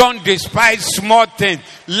 Don't despise small things.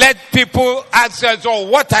 Let people ask us, oh,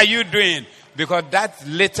 what are you doing? Because that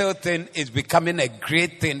little thing is becoming a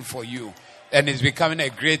great thing for you. And it's becoming a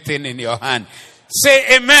great thing in your hand.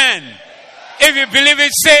 Say amen. If you believe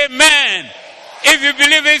it, say amen. If you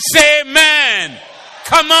believe it, say amen.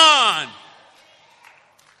 Come on.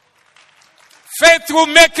 Faith will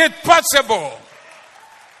make it possible.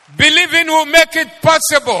 Believing will make it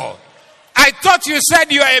possible. I thought you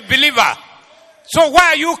said you are a believer. So why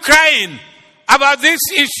are you crying about this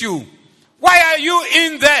issue? Why are you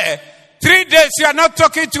in there? 3 days you are not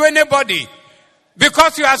talking to anybody.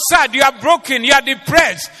 Because you are sad, you are broken, you are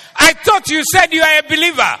depressed. I thought you said you are a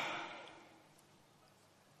believer.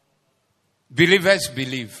 Believers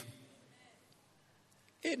believe.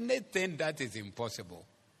 Anything that is impossible,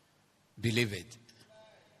 believe it.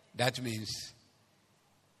 That means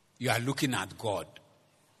you are looking at God.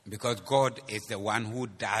 Because God is the one who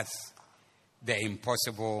does the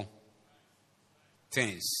impossible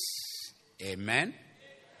things. Amen.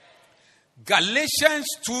 Galatians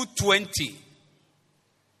 2:20.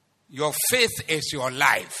 Your faith is your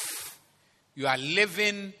life. You are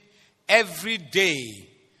living every day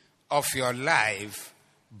of your life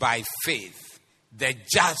by faith. The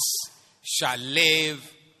just shall live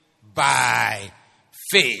by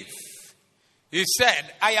faith. He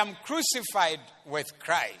said, I am crucified with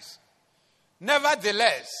Christ.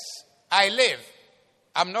 Nevertheless, I live.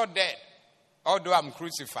 I'm not dead, although I'm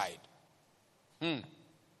crucified.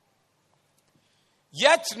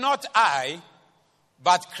 Yet not I,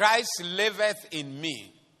 but Christ liveth in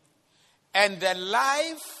me. And the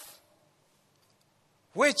life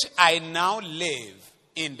which I now live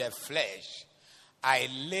in the flesh, I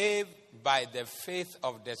live by the faith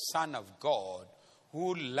of the Son of God,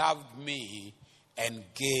 who loved me and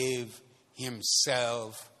gave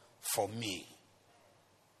himself for me.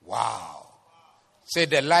 Wow. Say,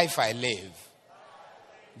 the life I live,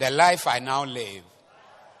 the life I now live,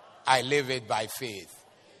 I live it by faith.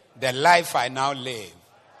 The life I now live,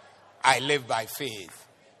 I live by faith.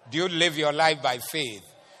 Do you live your life by faith?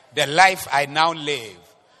 The life I now live,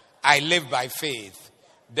 I live by faith.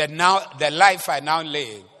 The life I now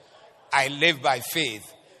live, I live by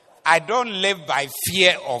faith. I don't live by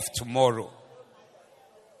fear of tomorrow.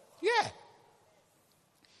 Yeah.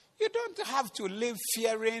 You don't have to live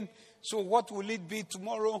fearing, so what will it be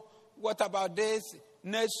tomorrow? What about this?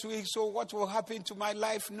 Next week, so what will happen to my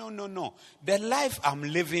life? No. The life I'm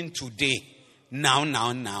living today,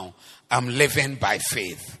 now, I'm living by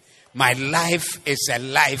faith. My life is a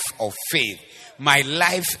life of faith. My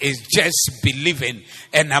life is just believing.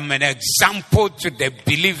 And I'm an example to the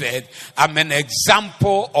believers. I'm an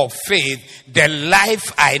example of faith. The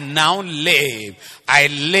life I now live, I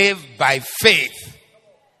live by faith.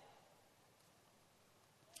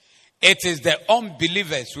 It is the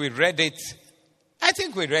unbelievers. We read it. I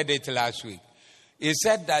think we read it last week. He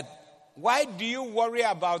said that, why do you worry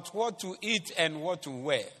about what to eat and what to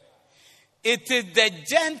wear? It is the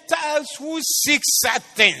Gentiles who seek such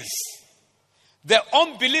things. The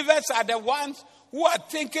unbelievers are the ones who are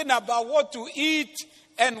thinking about what to eat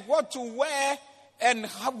and what to wear and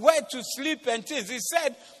where to sleep and things. He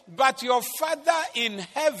said, but your Father in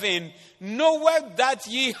heaven knoweth that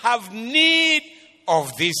ye have need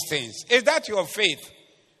of these things. Is that your faith?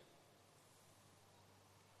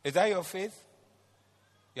 Is that your faith?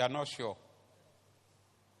 You are not sure.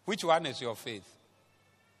 Which one is your faith?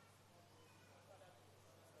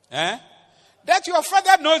 That your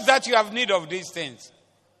Father knows that you have need of these things.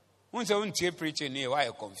 Why are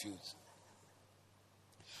you confused?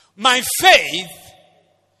 My faith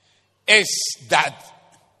is that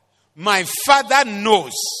my Father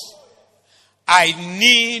knows I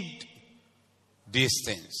need these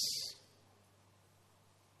things.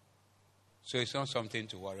 So it's not something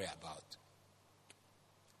to worry about.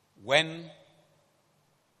 When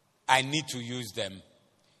I need to use them,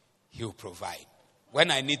 He'll provide.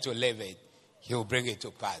 When I need to live it, He'll bring it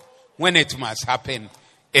to pass. When it must happen,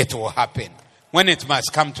 it will happen. When it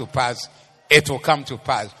must come to pass, it will come to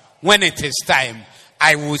pass. When it is time,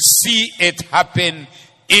 I will see it happen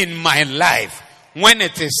in my life. When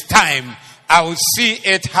it is time, I will see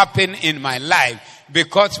it happen in my life.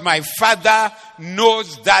 Because my Father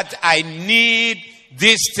knows that I need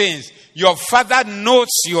these things. Your Father knows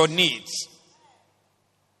your needs.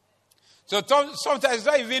 So sometimes it's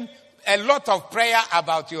not even a lot of prayer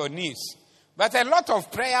about your needs, but a lot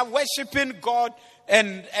of prayer, worshiping God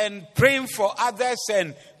and praying for others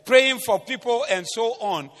and praying for people and so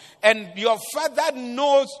on. And your Father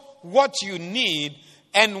knows what you need,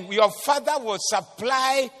 and your Father will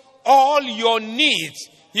supply all your needs.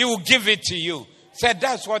 He will give it to you. So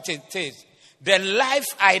that's what it is. The life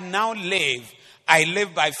I now live, I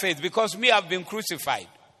live by faith, because me, I've been crucified.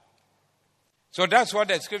 So that's what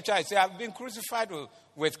the scripture says. I've been crucified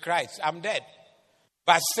with Christ. I'm dead.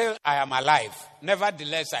 But still I am alive.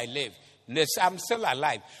 Nevertheless I live. I'm still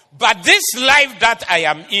alive. But this life that I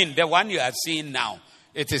am in, the one you are seeing now,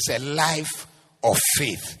 it is a life of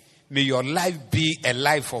faith. May your life be a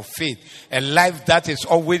life of faith. A life that is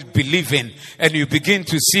always believing. And you begin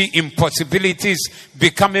to see impossibilities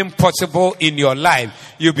becoming possible in your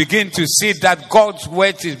life. You begin to see that God's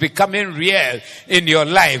word is becoming real in your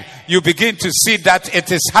life. You begin to see that it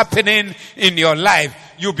is happening in your life.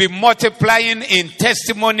 You'll be multiplying in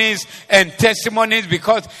testimonies and testimonies,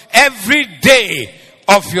 because every day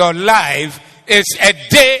of your life is a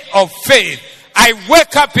day of faith. I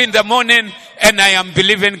wake up in the morning and I am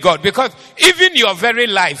believing God. Because even your very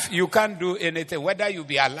life, you can't do anything. Whether you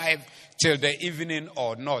be alive till the evening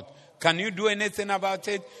or not. Can you do anything about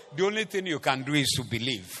it? The only thing you can do is to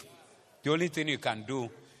believe. The only thing you can do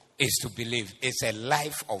is to believe. It's a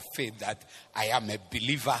life of faith that I am a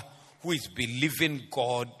believer who is believing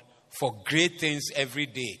God for great things every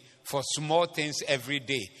day. For small things every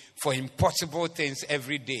day, for impossible things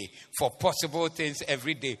every day, for possible things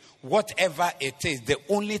every day. Whatever it is, the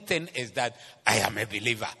only thing is that I am a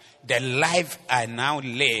believer. The life I now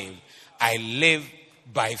live, I live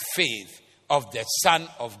by faith of the Son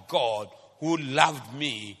of God who loved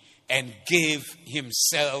me and gave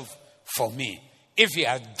himself for me. If he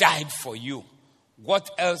has died for you, what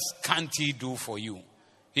else can't he do for you?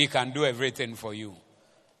 He can do everything for you.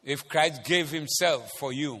 If Christ gave himself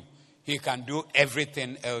for you, he can do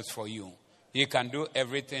everything else for you. He can do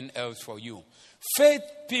everything else for you. Faith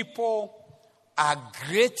people are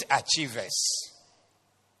great achievers.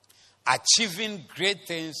 Achieving great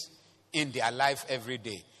things in their life every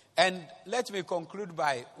day. And let me conclude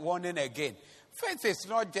by warning again. Faith is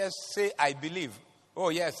not just say, I believe. Oh,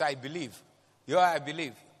 yes, I believe. Yeah, I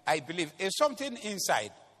believe. I believe. It's something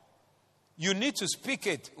inside. You need to speak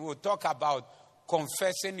it. We'll talk about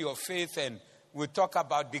confessing your faith, and we'll talk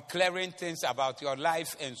about declaring things about your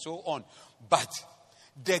life and so on. But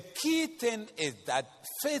the key thing is that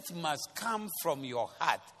faith must come from your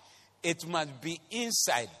heart. It must be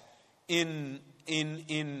inside. In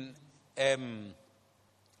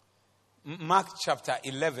Mark chapter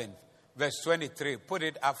 11, verse 23. Put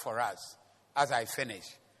it up for us as I finish.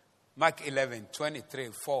 Mark 11, 23,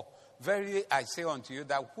 4. Verily I say unto you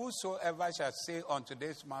that whosoever shall say unto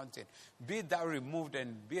this mountain, be thou removed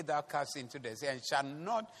and be thou cast into the sea, and shall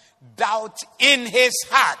not doubt in his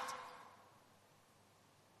heart,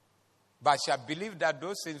 but shall believe that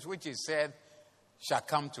those things which he said shall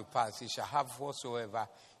come to pass. He shall have whatsoever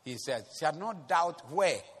he said. Shall not doubt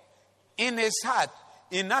where? In his heart.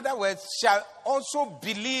 In other words, shall also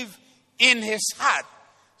believe in his heart.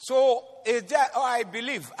 So, is that, oh, I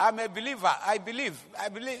believe, I'm a believer, I believe.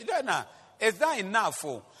 No, it's not enough.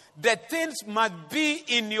 The things must be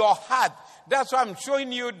in your heart. That's why I'm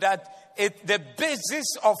showing you that the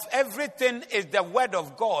basis of everything is the word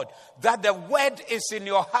of God. That the word is in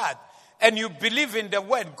your heart. And you believe in the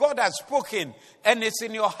word. God has spoken and it's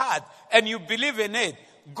in your heart. And you believe in it.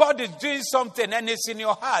 God is doing something and it's in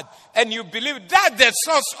your heart. And you believe that's the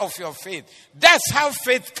source of your faith. That's how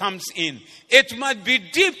faith comes in. It must be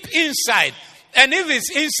deep inside. And if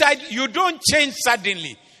it's inside, you don't change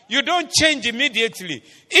suddenly. You don't change immediately.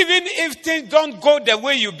 Even if things don't go the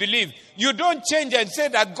way you believe, you don't change and say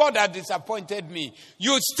that God has disappointed me.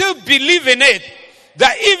 You still believe in it.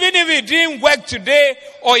 That even if it didn't work today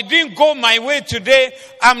or it didn't go my way today,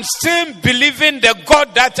 I'm still believing the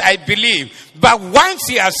God that I believe. But once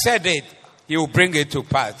he has said it, he will bring it to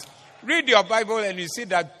pass. Read your Bible and you see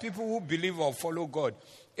that people who believe or follow God,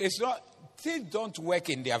 it's not, things don't work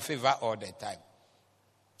in their favor all the time.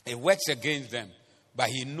 It works against them. But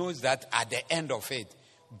he knows that at the end of it,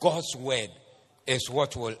 God's word is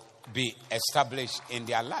what will be established in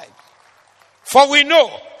their life. For we know,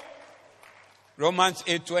 Romans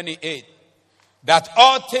 8:28, that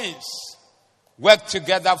all things work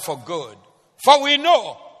together for good. For we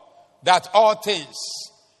know that all things,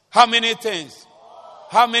 how many things?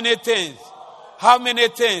 How many things? How many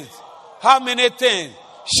things? How many things?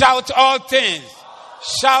 Shout all things.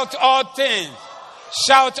 Shout all things.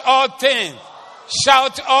 Shout all things.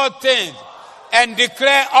 Shout all things. And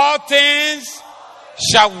declare all things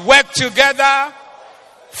shall work together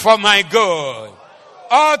for my good.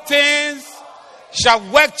 All things shall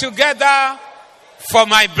work together for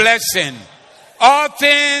my blessing. All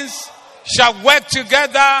things shall work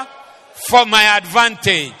together for my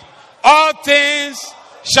advantage. All things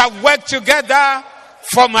shall work together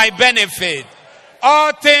for my benefit.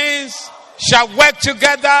 All things shall work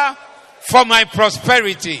together for my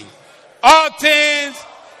prosperity. All things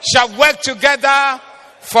shall work together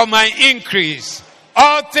for my increase.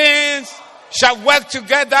 All things shall work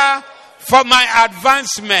together for my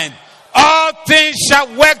advancement. All things shall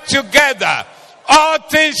work together. All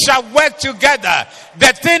things shall work together. The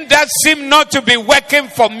thing that seemed not to be working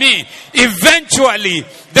for me, eventually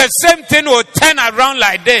the same thing will turn around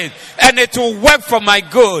like this and it will work for my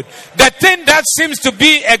good. The thing that seems to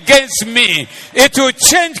be against me, it will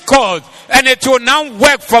change course and it will now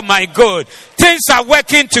work for my good. Things are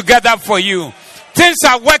working together for you. Things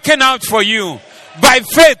are working out for you. By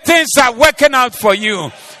faith, things are working out for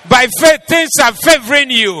you. By faith, things are favoring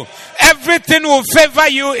you. Everything will favor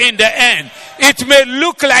you in the end. It may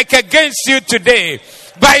look like against you today,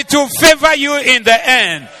 but it will favor you in the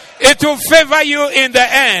end. It will favor you in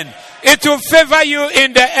the end. It will favor you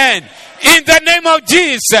in the end. In the name of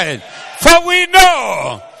Jesus. For we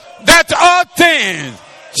know that all things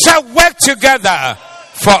shall work together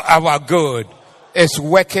for our good. It's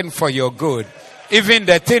working for your good. Even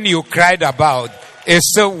the thing you cried about is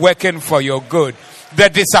still working for your good. The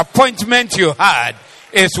disappointment you had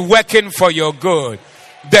is working for your good.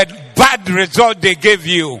 The bad result they gave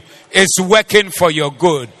you is working for your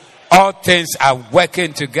good. All things are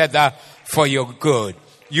working together for your good.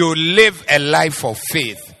 You live a life of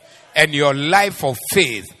faith, and your life of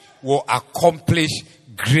faith will accomplish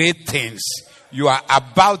great things. You are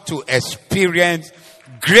about to experience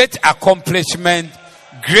great accomplishment,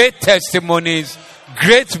 great testimonies,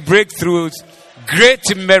 great breakthroughs,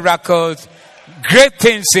 great miracles, great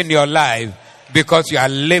things in your life, because you are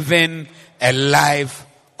living a life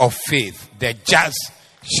of faith. The just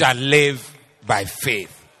shall live by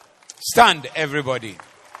faith. Stand, everybody.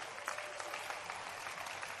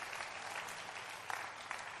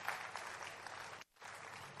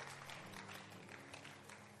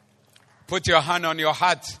 Put your hand on your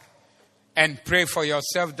heart and pray for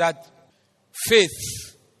yourself that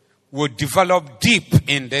faith will develop deep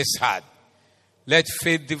in this heart. Let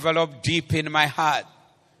faith develop deep in my heart.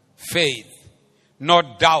 Faith,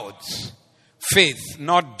 not doubt. Faith,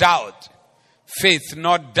 not doubt. Faith,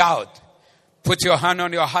 not doubt. Put your hand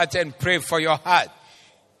on your heart and pray for your heart.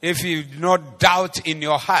 If you do not doubt in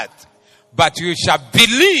your heart, but you shall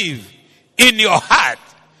believe in your heart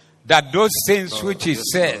that those things which he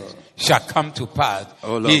says shall come to pass.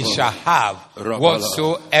 He shall have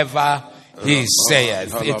whatsoever he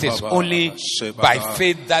saith. It is only by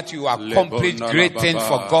faith that you accomplish great things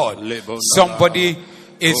for God. Somebody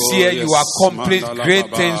is here, you accomplish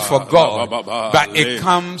great things for God, but it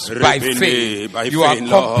comes by faith. You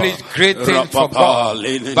accomplish great things for God,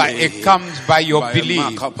 but it comes by your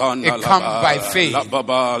belief. It comes by faith.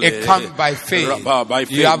 It comes by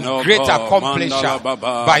faith. You have great accomplishment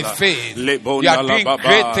by faith. You are doing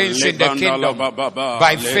great things in the kingdom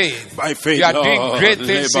by faith. You are doing great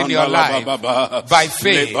things in your life by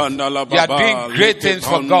faith. You are doing great things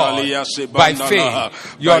for God by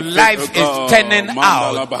faith. Your life is turning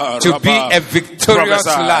out to be a victorious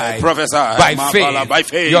life by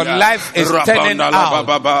faith. Your life is turning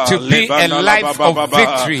out to be a life of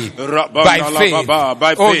victory by faith.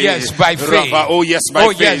 Oh yes, by faith. Oh yes,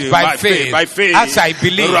 by faith. As I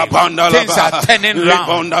believe, things are turning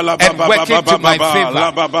around and working to my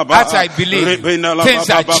favor. As I believe, things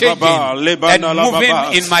are changing and moving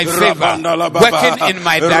in my favor, working in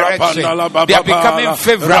my direction. They are becoming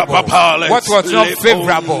favorable. What was not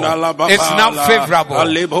favorable is now favorable.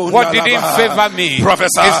 What didn't favor me is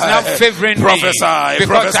now favoring me,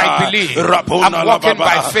 because I believe. I'm walking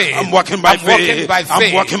by faith. I'm walking by faith.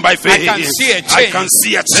 I can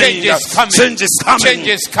see a change. Change is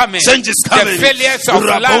coming. The failures of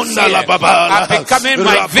last year are becoming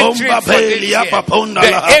my victory for this year.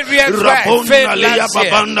 The areas where I failed last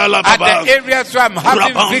year are the areas where I'm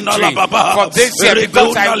having victory for this year,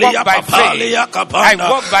 because I walk by faith. I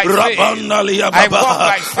walk by faith. I walk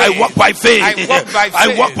by faith. I walk by faith. I walk by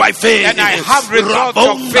faith. I walk by faith. And I have results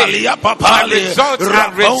of faith. My results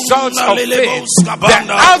are results of faith.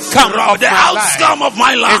 The outcome of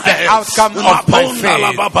my life is the outcome of my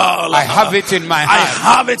faith. I have it in my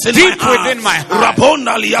heart. Deep within my heart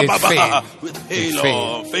is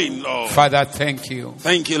faith. Father, thank you.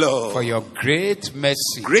 Thank you, Lord, for your great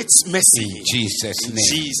mercy. Great mercy. In Jesus' name. In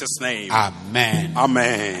Jesus' name. Amen.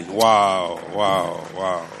 Amen. Wow.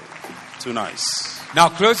 Too nice. Now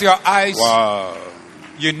close your eyes. Wow.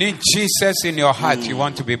 You need Jesus in your heart. You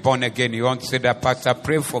want to be born again. You want to say that, Pastor,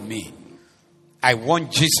 pray for me. I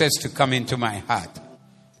want Jesus to come into my heart.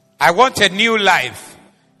 I want a new life.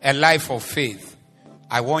 A life of faith.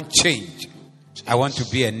 I want change. I want to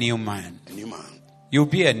be a new man. A new man. You'll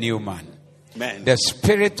be a new man. Amen. The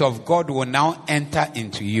Spirit of God will now enter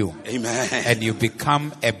into you. Amen. And you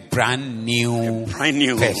become a brand new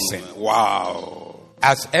person. Wow.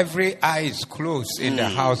 As every eye is closed in the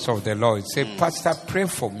house of the Lord, say, Pastor, pray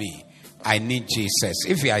for me. I need Jesus.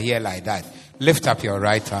 If you are here like that, lift up your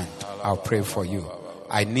right hand. I'll pray for you.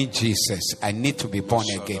 I need Jesus. I need to be born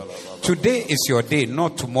again. Today is your day,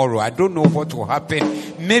 not tomorrow. I don't know what will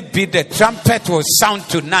happen. Maybe the trumpet will sound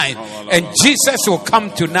tonight and Jesus will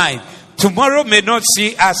come tonight. Tomorrow may not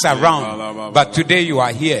see us around, but today you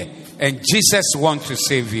are here and Jesus wants to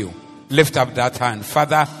save you. Lift up that hand.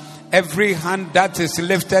 Father, every hand that is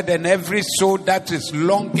lifted and every soul that is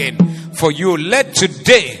longing for you, let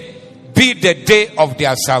today be the day of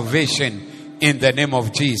their salvation in the name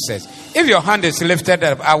of Jesus. If your hand is lifted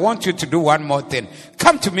up, I want you to do one more thing.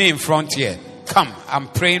 Come to me in front here. Come. I'm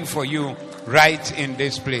praying for you right in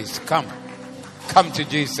this place. Come. Come to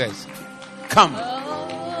Jesus. Come.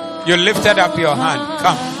 You lifted up your hand.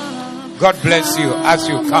 Come. God bless you as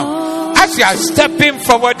you come. As you are stepping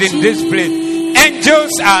forward in this place,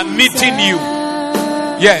 angels are meeting you.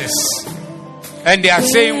 Yes. And they are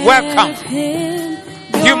saying welcome.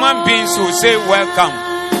 Human beings will say welcome.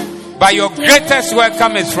 But your greatest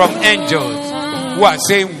welcome is from angels who are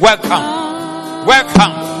saying welcome.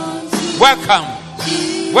 Welcome. Welcome.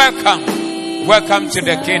 Welcome. Welcome to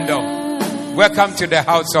the kingdom. Welcome to the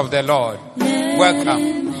house of the Lord.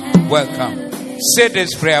 Welcome. Welcome. Say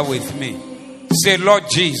this prayer with me. Say, Lord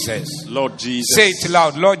Jesus. Lord Jesus. Say it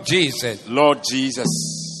loud. Lord Jesus. Lord Jesus.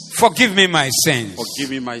 Forgive me my sins. Forgive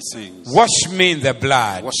me my sins. Wash me in the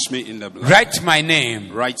blood. Wash me in the blood. Write my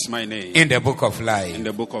name. Write my name in the book of life. In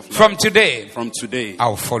the book of life. From today. From today. I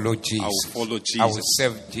will follow Jesus. I will follow Jesus. I will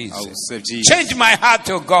serve Jesus. I will serve Jesus. Change my heart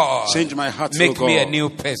to God. Change my heart to God. Make me a new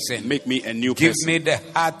person. Make me a new Give person. me the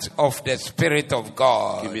heart of the Spirit of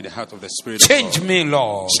God. Give me the heart of the Spirit Change of God. me,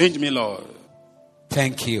 Lord. Change me, Lord.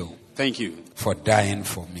 Thank you. Thank you for dying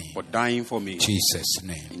for me. For dying for me. In Jesus'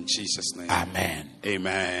 name. In Jesus' name. Amen.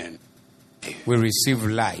 Amen. We receive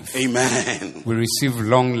life. Amen. We receive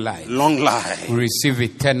long life. Long life. We receive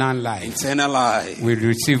eternal life. Eternal life. We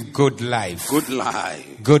receive good life. Good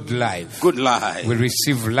life. Good life. Good life. We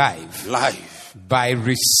receive life. Life. By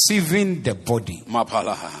receiving the body.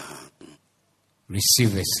 Mapala.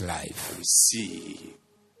 Receive his life. Receive.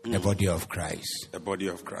 The body of Christ. The body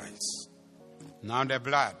of Christ. Now the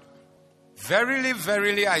blood. Verily,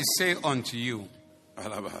 verily, I say unto you,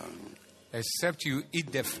 except you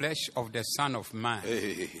eat the flesh of the Son of Man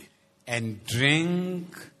and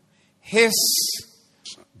drink his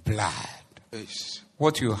blood.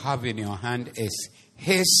 What you have in your hand is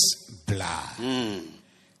his blood.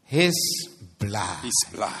 His blood. His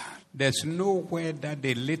blood. There's nowhere that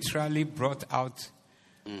they literally brought out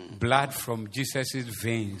blood from Jesus'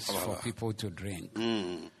 veins for people to drink.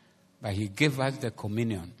 But he gave us the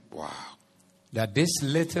communion. Wow. That this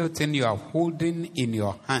little thing you are holding in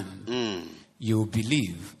your hand, you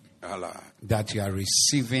believe that you are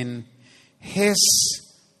receiving his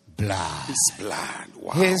blood. His blood.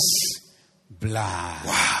 Wow. His blood.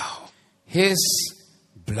 Wow. His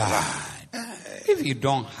blood. If you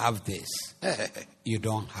don't have this, you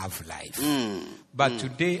don't have life. But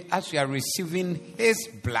today, as you are receiving his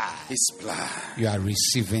blood, you are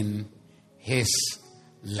receiving his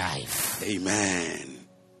life. Amen.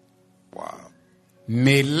 Wow.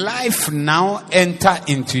 May life now enter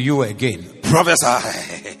into you again.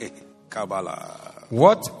 Prophesy. Kabbalah.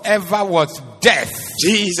 Whatever was death,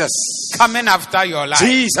 Jesus, coming after your life,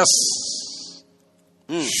 Jesus,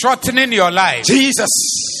 shortening your life,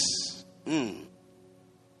 Jesus,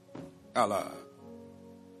 Allah,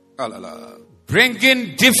 Allah,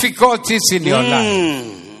 bringing difficulties in your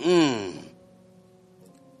life.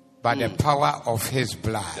 By the power of his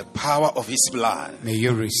blood. The power of his blood. May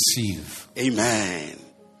you receive. Amen.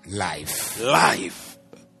 Life. Life.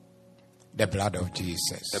 The blood of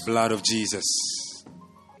Jesus. The blood of Jesus.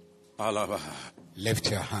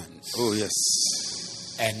 Lift your hands. Oh yes.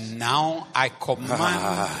 And now I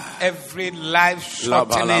command every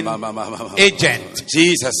life-shortening agent,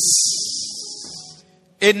 Jesus,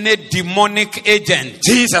 any demonic agent,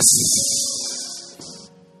 Jesus,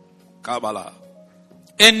 Kabbalah,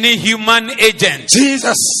 any human agent,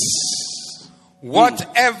 Jesus,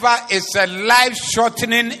 whatever is a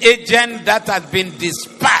life-shortening agent that has been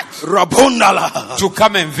dispatched Rabonala, to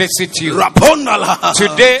come and visit you. Rabonala.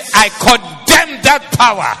 Today I condemn that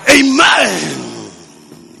power. Amen.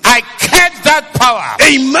 I curse that power.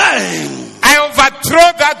 Amen. I overthrow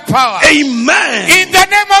that power. Amen. In the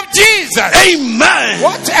name of Jesus. Amen.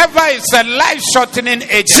 Whatever is a life-shortening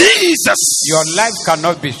agent, Jesus, your life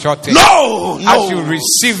cannot be shortened. No. As you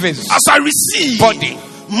receive his as I receive body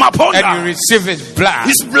Maponda, and you receive his blood,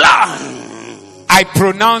 I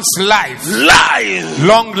pronounce life,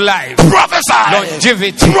 long life, prophesy,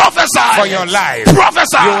 longevity, prophesy for your life.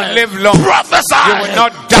 Prophesy, you will live long. Prophesy, you will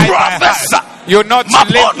not die by heart. You will not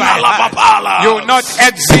live by heart. You will not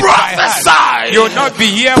exit by heart. You will not be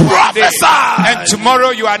here one day and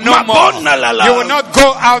tomorrow you are no more. You will not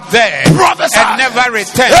go out there and never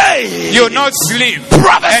return. You will not sleep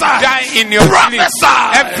and die in your sleep.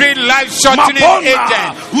 Every life-shortening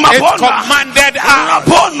agent is commanded out.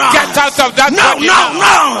 Get out of that body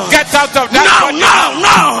now. Get out of that body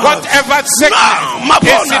now. Whatever sickness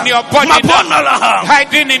is in your body now,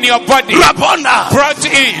 hiding in your body, brought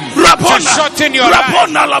in to shorten your life,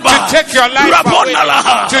 to take your life away,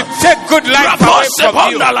 to take good life away from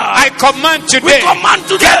you. I command today,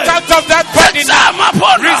 get out of that body now.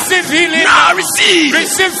 Receive healing now.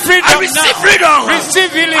 Receive freedom now.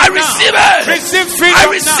 Receive healing now. Receive freedom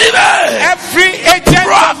now. Every agent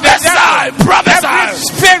of the devil, every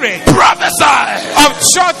spirit of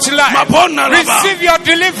short life, receive your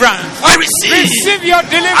deliverance. Receive your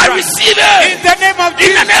deliverance. I receive it. In the name of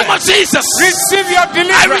Jesus. In the name of Jesus. Receive your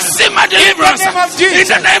deliverance. I receive my deliverance. In the name of Jesus. In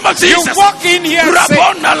the name of Jesus. You walk in here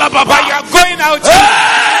saying, but you are going out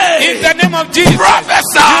in the name of Jesus.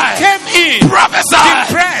 Prophesy. You came in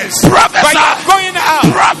depressed, but you are going out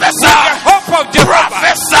with the hope of Jehovah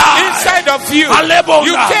inside of you.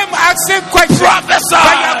 You came asking questions,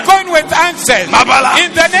 but you are going with answers.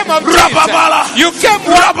 In the name of Jesus. You came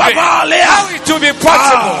wondering how it will be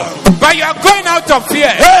possible, but you are going out of fear,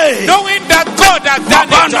 knowing that God has done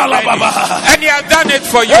it already. And He has done it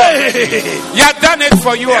for you. He has done it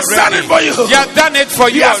for you already. He has done it for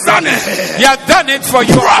you already. He has done it for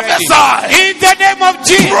you already. In the name of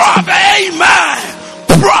Jesus. Amen.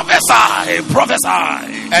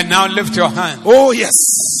 Prophesy. And now lift your hand. Oh yes.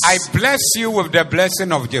 I bless you with the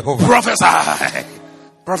blessing of Jehovah. Prophesy.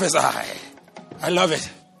 I love it.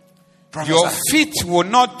 Prophesy. Your feet will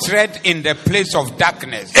not tread in the place of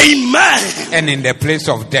darkness. Amen. And in the place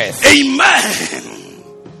of death. Amen.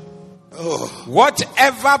 Oh.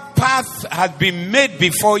 Whatever path has been made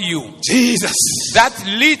before you, Jesus, that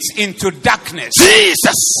leads into darkness,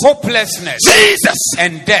 Jesus, hopelessness, Jesus,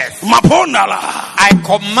 and death, I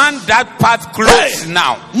command that path closed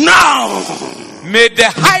now. May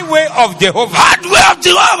the highway of Jehovah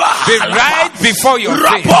be right before your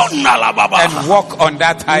face, and walk on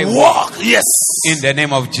that highway. Walk, yes, in the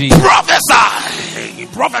name of Jesus. Prophesy.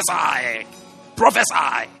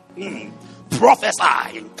 Prophesy.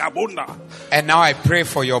 And now I pray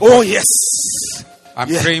for your body. Oh yes. I'm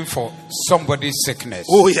praying for somebody's sickness.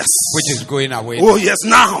 Oh yes. Which is going away. Oh yes.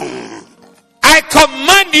 Now I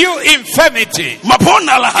command you, infirmity. Get out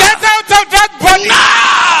of that body.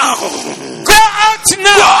 Now. Go out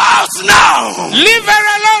now. Go out now. Leave her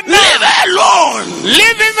alone now.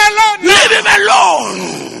 Leave him alone. Leave him alone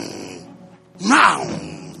now.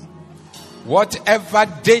 Whatever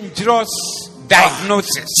dangerous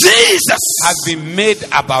diagnosis has been made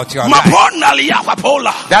about your life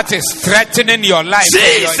that is threatening your life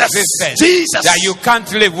and your existence, that you can't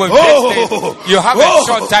live with this, you have a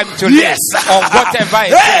short time to live, or whatever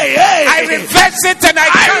it is. I reverse it and I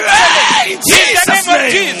cancel it in the name of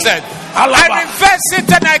Jesus. I reverse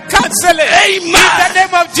it and I cancel it. Amen. In the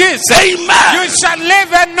name of Jesus. Amen. You shall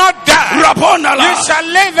live and not die. You shall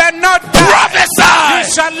live and not die. Prophesy. You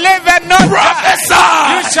shall live and not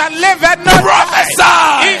die. You shall live and not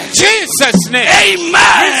die. In Jesus' name.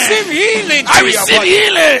 Amen. Receive healing. I receive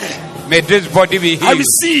healing. May this body be healed. I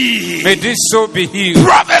receive. May this soul be healed.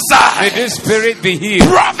 Prophesy. May this spirit be healed.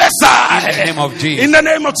 Prophesy. In the name of Jesus. In the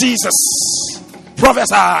name of Jesus.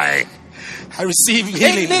 Prophesy. I receive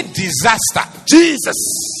healing. Any disaster. Jesus.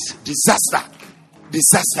 Disaster.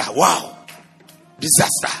 Wow.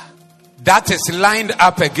 Disaster. That is lined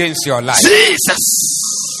up against your life.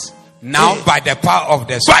 Jesus. Now by the power of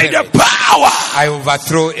the Spirit. By the power. I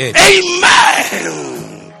overthrow it.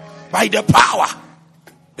 Amen. By the power.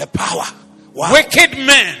 The power Wow. Wicked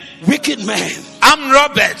men, Wicked men, armed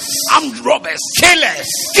robbers, killers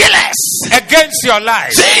against your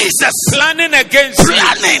life, Jesus, planning against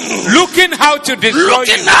you, looking how to destroy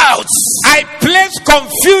you. out. I place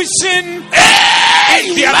confusion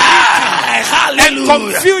in their meeting,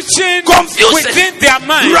 and confusion within their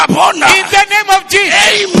mind. In the name of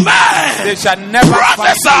Jesus, Amen. they shall never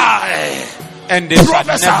find you, and they shall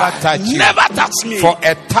never touch you. Never touch me. For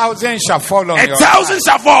 1,000 shall fall on your 1,000 right,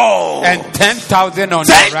 shall fall, and 10,000 on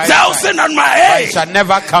your right 10,000 side. on my But head. it shall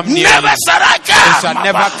never come near Never you. shall I It come. shall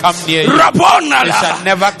never come near you. It shall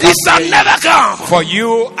never come It shall near you. never come. For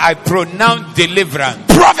you, I pronounce deliverance.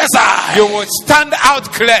 Prophesy. You will stand out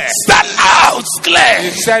clear. Stand out He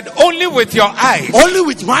clear. said, only with your eyes Only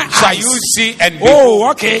with my shall eyes. you see and be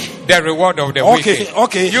Okay. the reward of the Okay, wicked.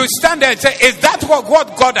 okay. You stand there and say, is that what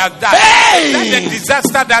God has done? Hey! Is that the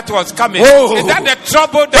disaster that was coming? Oh. Is that the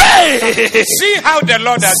trouble that Hey! See how the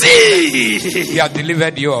Lord has See. He has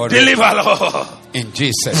delivered you already. Deliver, Lord. In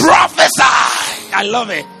Jesus. Prophesy. I love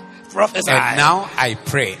it. Prophesy. And now I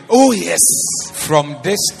pray, Oh, yes. from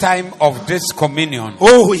this time of this communion,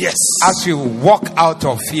 Oh, yes. as you walk out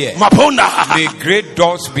of here, Mapona. may great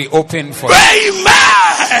doors be opened for you.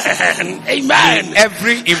 Amen. Amen. May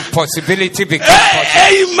every impossibility become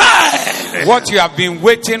possible. Amen. What you have been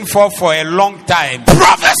waiting for a long time,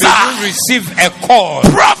 Prophesy. may you receive a call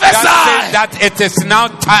Prophesy. that says that it is now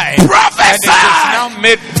time, Prophesy. and it is now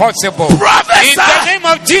made possible. Prophesy. In the name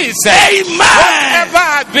of Jesus, Amen. whatever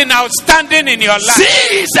has been outstanding in your life,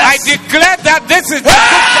 Jesus. I declare that this is the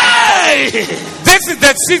Hey. this is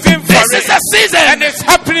the season for This it, is the season. and it's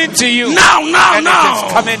happening to you. Now, and it now.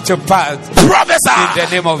 is coming to pass Prophesy. in the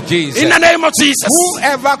name of Jesus. In the name of Jesus.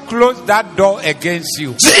 Whoever closed that door against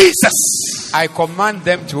you, Jesus. I command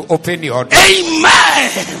them to open your door.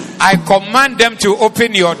 Amen. I command them to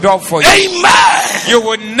open your door for you. Amen. You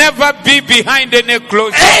will never be behind any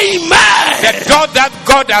closed door. Amen. The door that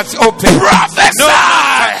God has opened, Prophesy. no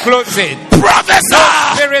man can close it. Prophesy.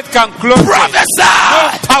 No spirit can close it. Prophesy. No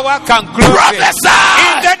power can close Prophesy.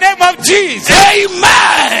 it. In the name of Jesus.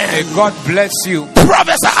 Amen. May God bless you.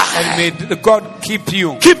 Prophesy. And may God keep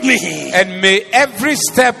you. Keep me. And may every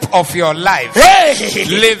step of your life Hey.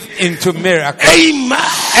 live into miracle. Amen.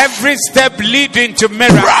 Every step lead into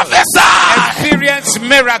miracle. Prophesy. Experience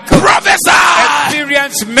miracle. Prophesy.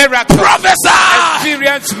 Experience miracle. Prophesy.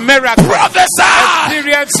 Experience miracle. Prophesy.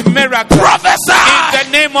 Experience miracle. Prophesy. In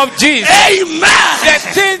the name of Jesus. Amen. The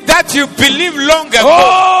things that you believe long ago,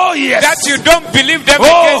 Oh, yes. that you don't believe them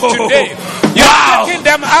Oh. again today, you're Wow. taking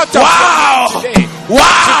them out of Wow. your life today.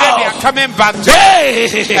 Wow. Today they are coming back to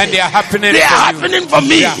Hey. and they are happening They for are you. happening for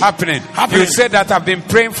me. They are happening. Happening. You said that I've been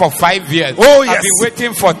praying for 5 years. Oh, yes. I've been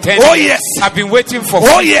waiting for 10 Oh, years. yes. I've been waiting for Oh,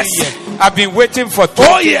 15 yes. years. I've been waiting for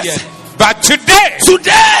 20 Oh, yes. years. But today,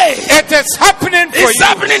 it is happening for It's you.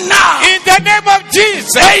 happening now. In the name of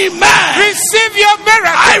Jesus. Amen. Receive your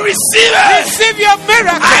miracle. I receive it. Receive your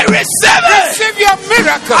miracle. I receive it. Receive your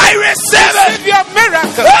miracle. I receive Receive it. your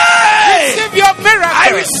miracle. Hey. Receive your miracle. I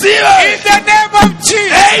receive In it. the name of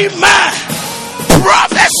Jesus. Amen.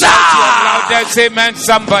 Prophesy. Loudest amen,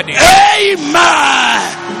 somebody.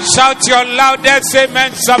 Amen. Shout your loudest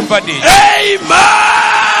amen, somebody.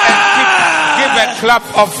 Amen. Give a clap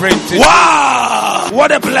offering to Wow.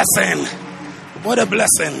 What a blessing. What a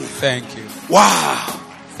blessing. Thank you. Wow.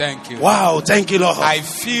 Thank you. Wow. Thank you, Lord. I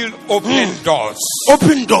feel open doors.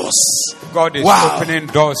 Open doors. God is Wow. opening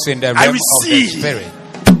doors in the I realm of the receive. spirit.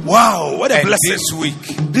 Wow. What a And blessing.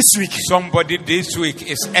 this week, Somebody this week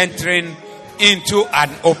is entering into an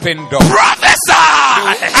open door. prophesy.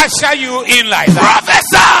 They will usher you in like that.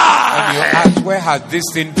 And you Prophesy. ask, where has this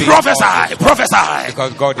thing been? Prophesy. Prophesy.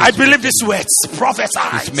 Because God is I believe these words. Prophesy.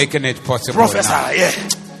 He's making it possible. Prophesy. Now. Yeah.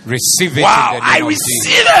 Receive it Wow. in the I name of receive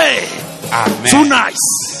Jesus. it. Amen. Too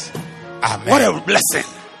nice. Amen. What a blessing.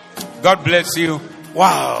 God bless you.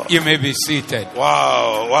 Wow. You may be seated.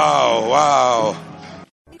 Wow. Wow. Wow.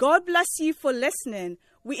 God bless you for listening.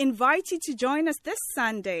 We invite you to join us this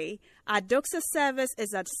Sunday. Our Doxa service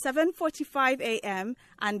is at 7:45 a.m.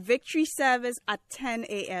 and Victory service at 10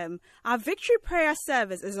 a.m. Our Victory prayer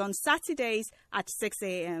service is on Saturdays at 6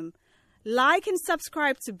 a.m. Like and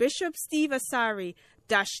subscribe to Bishop Steve Asari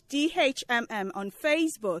DHMM on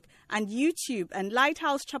Facebook and YouTube and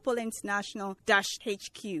Lighthouse Chapel International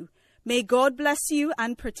HQ. May God bless you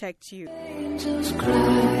and protect you. Angels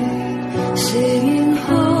cry, singing,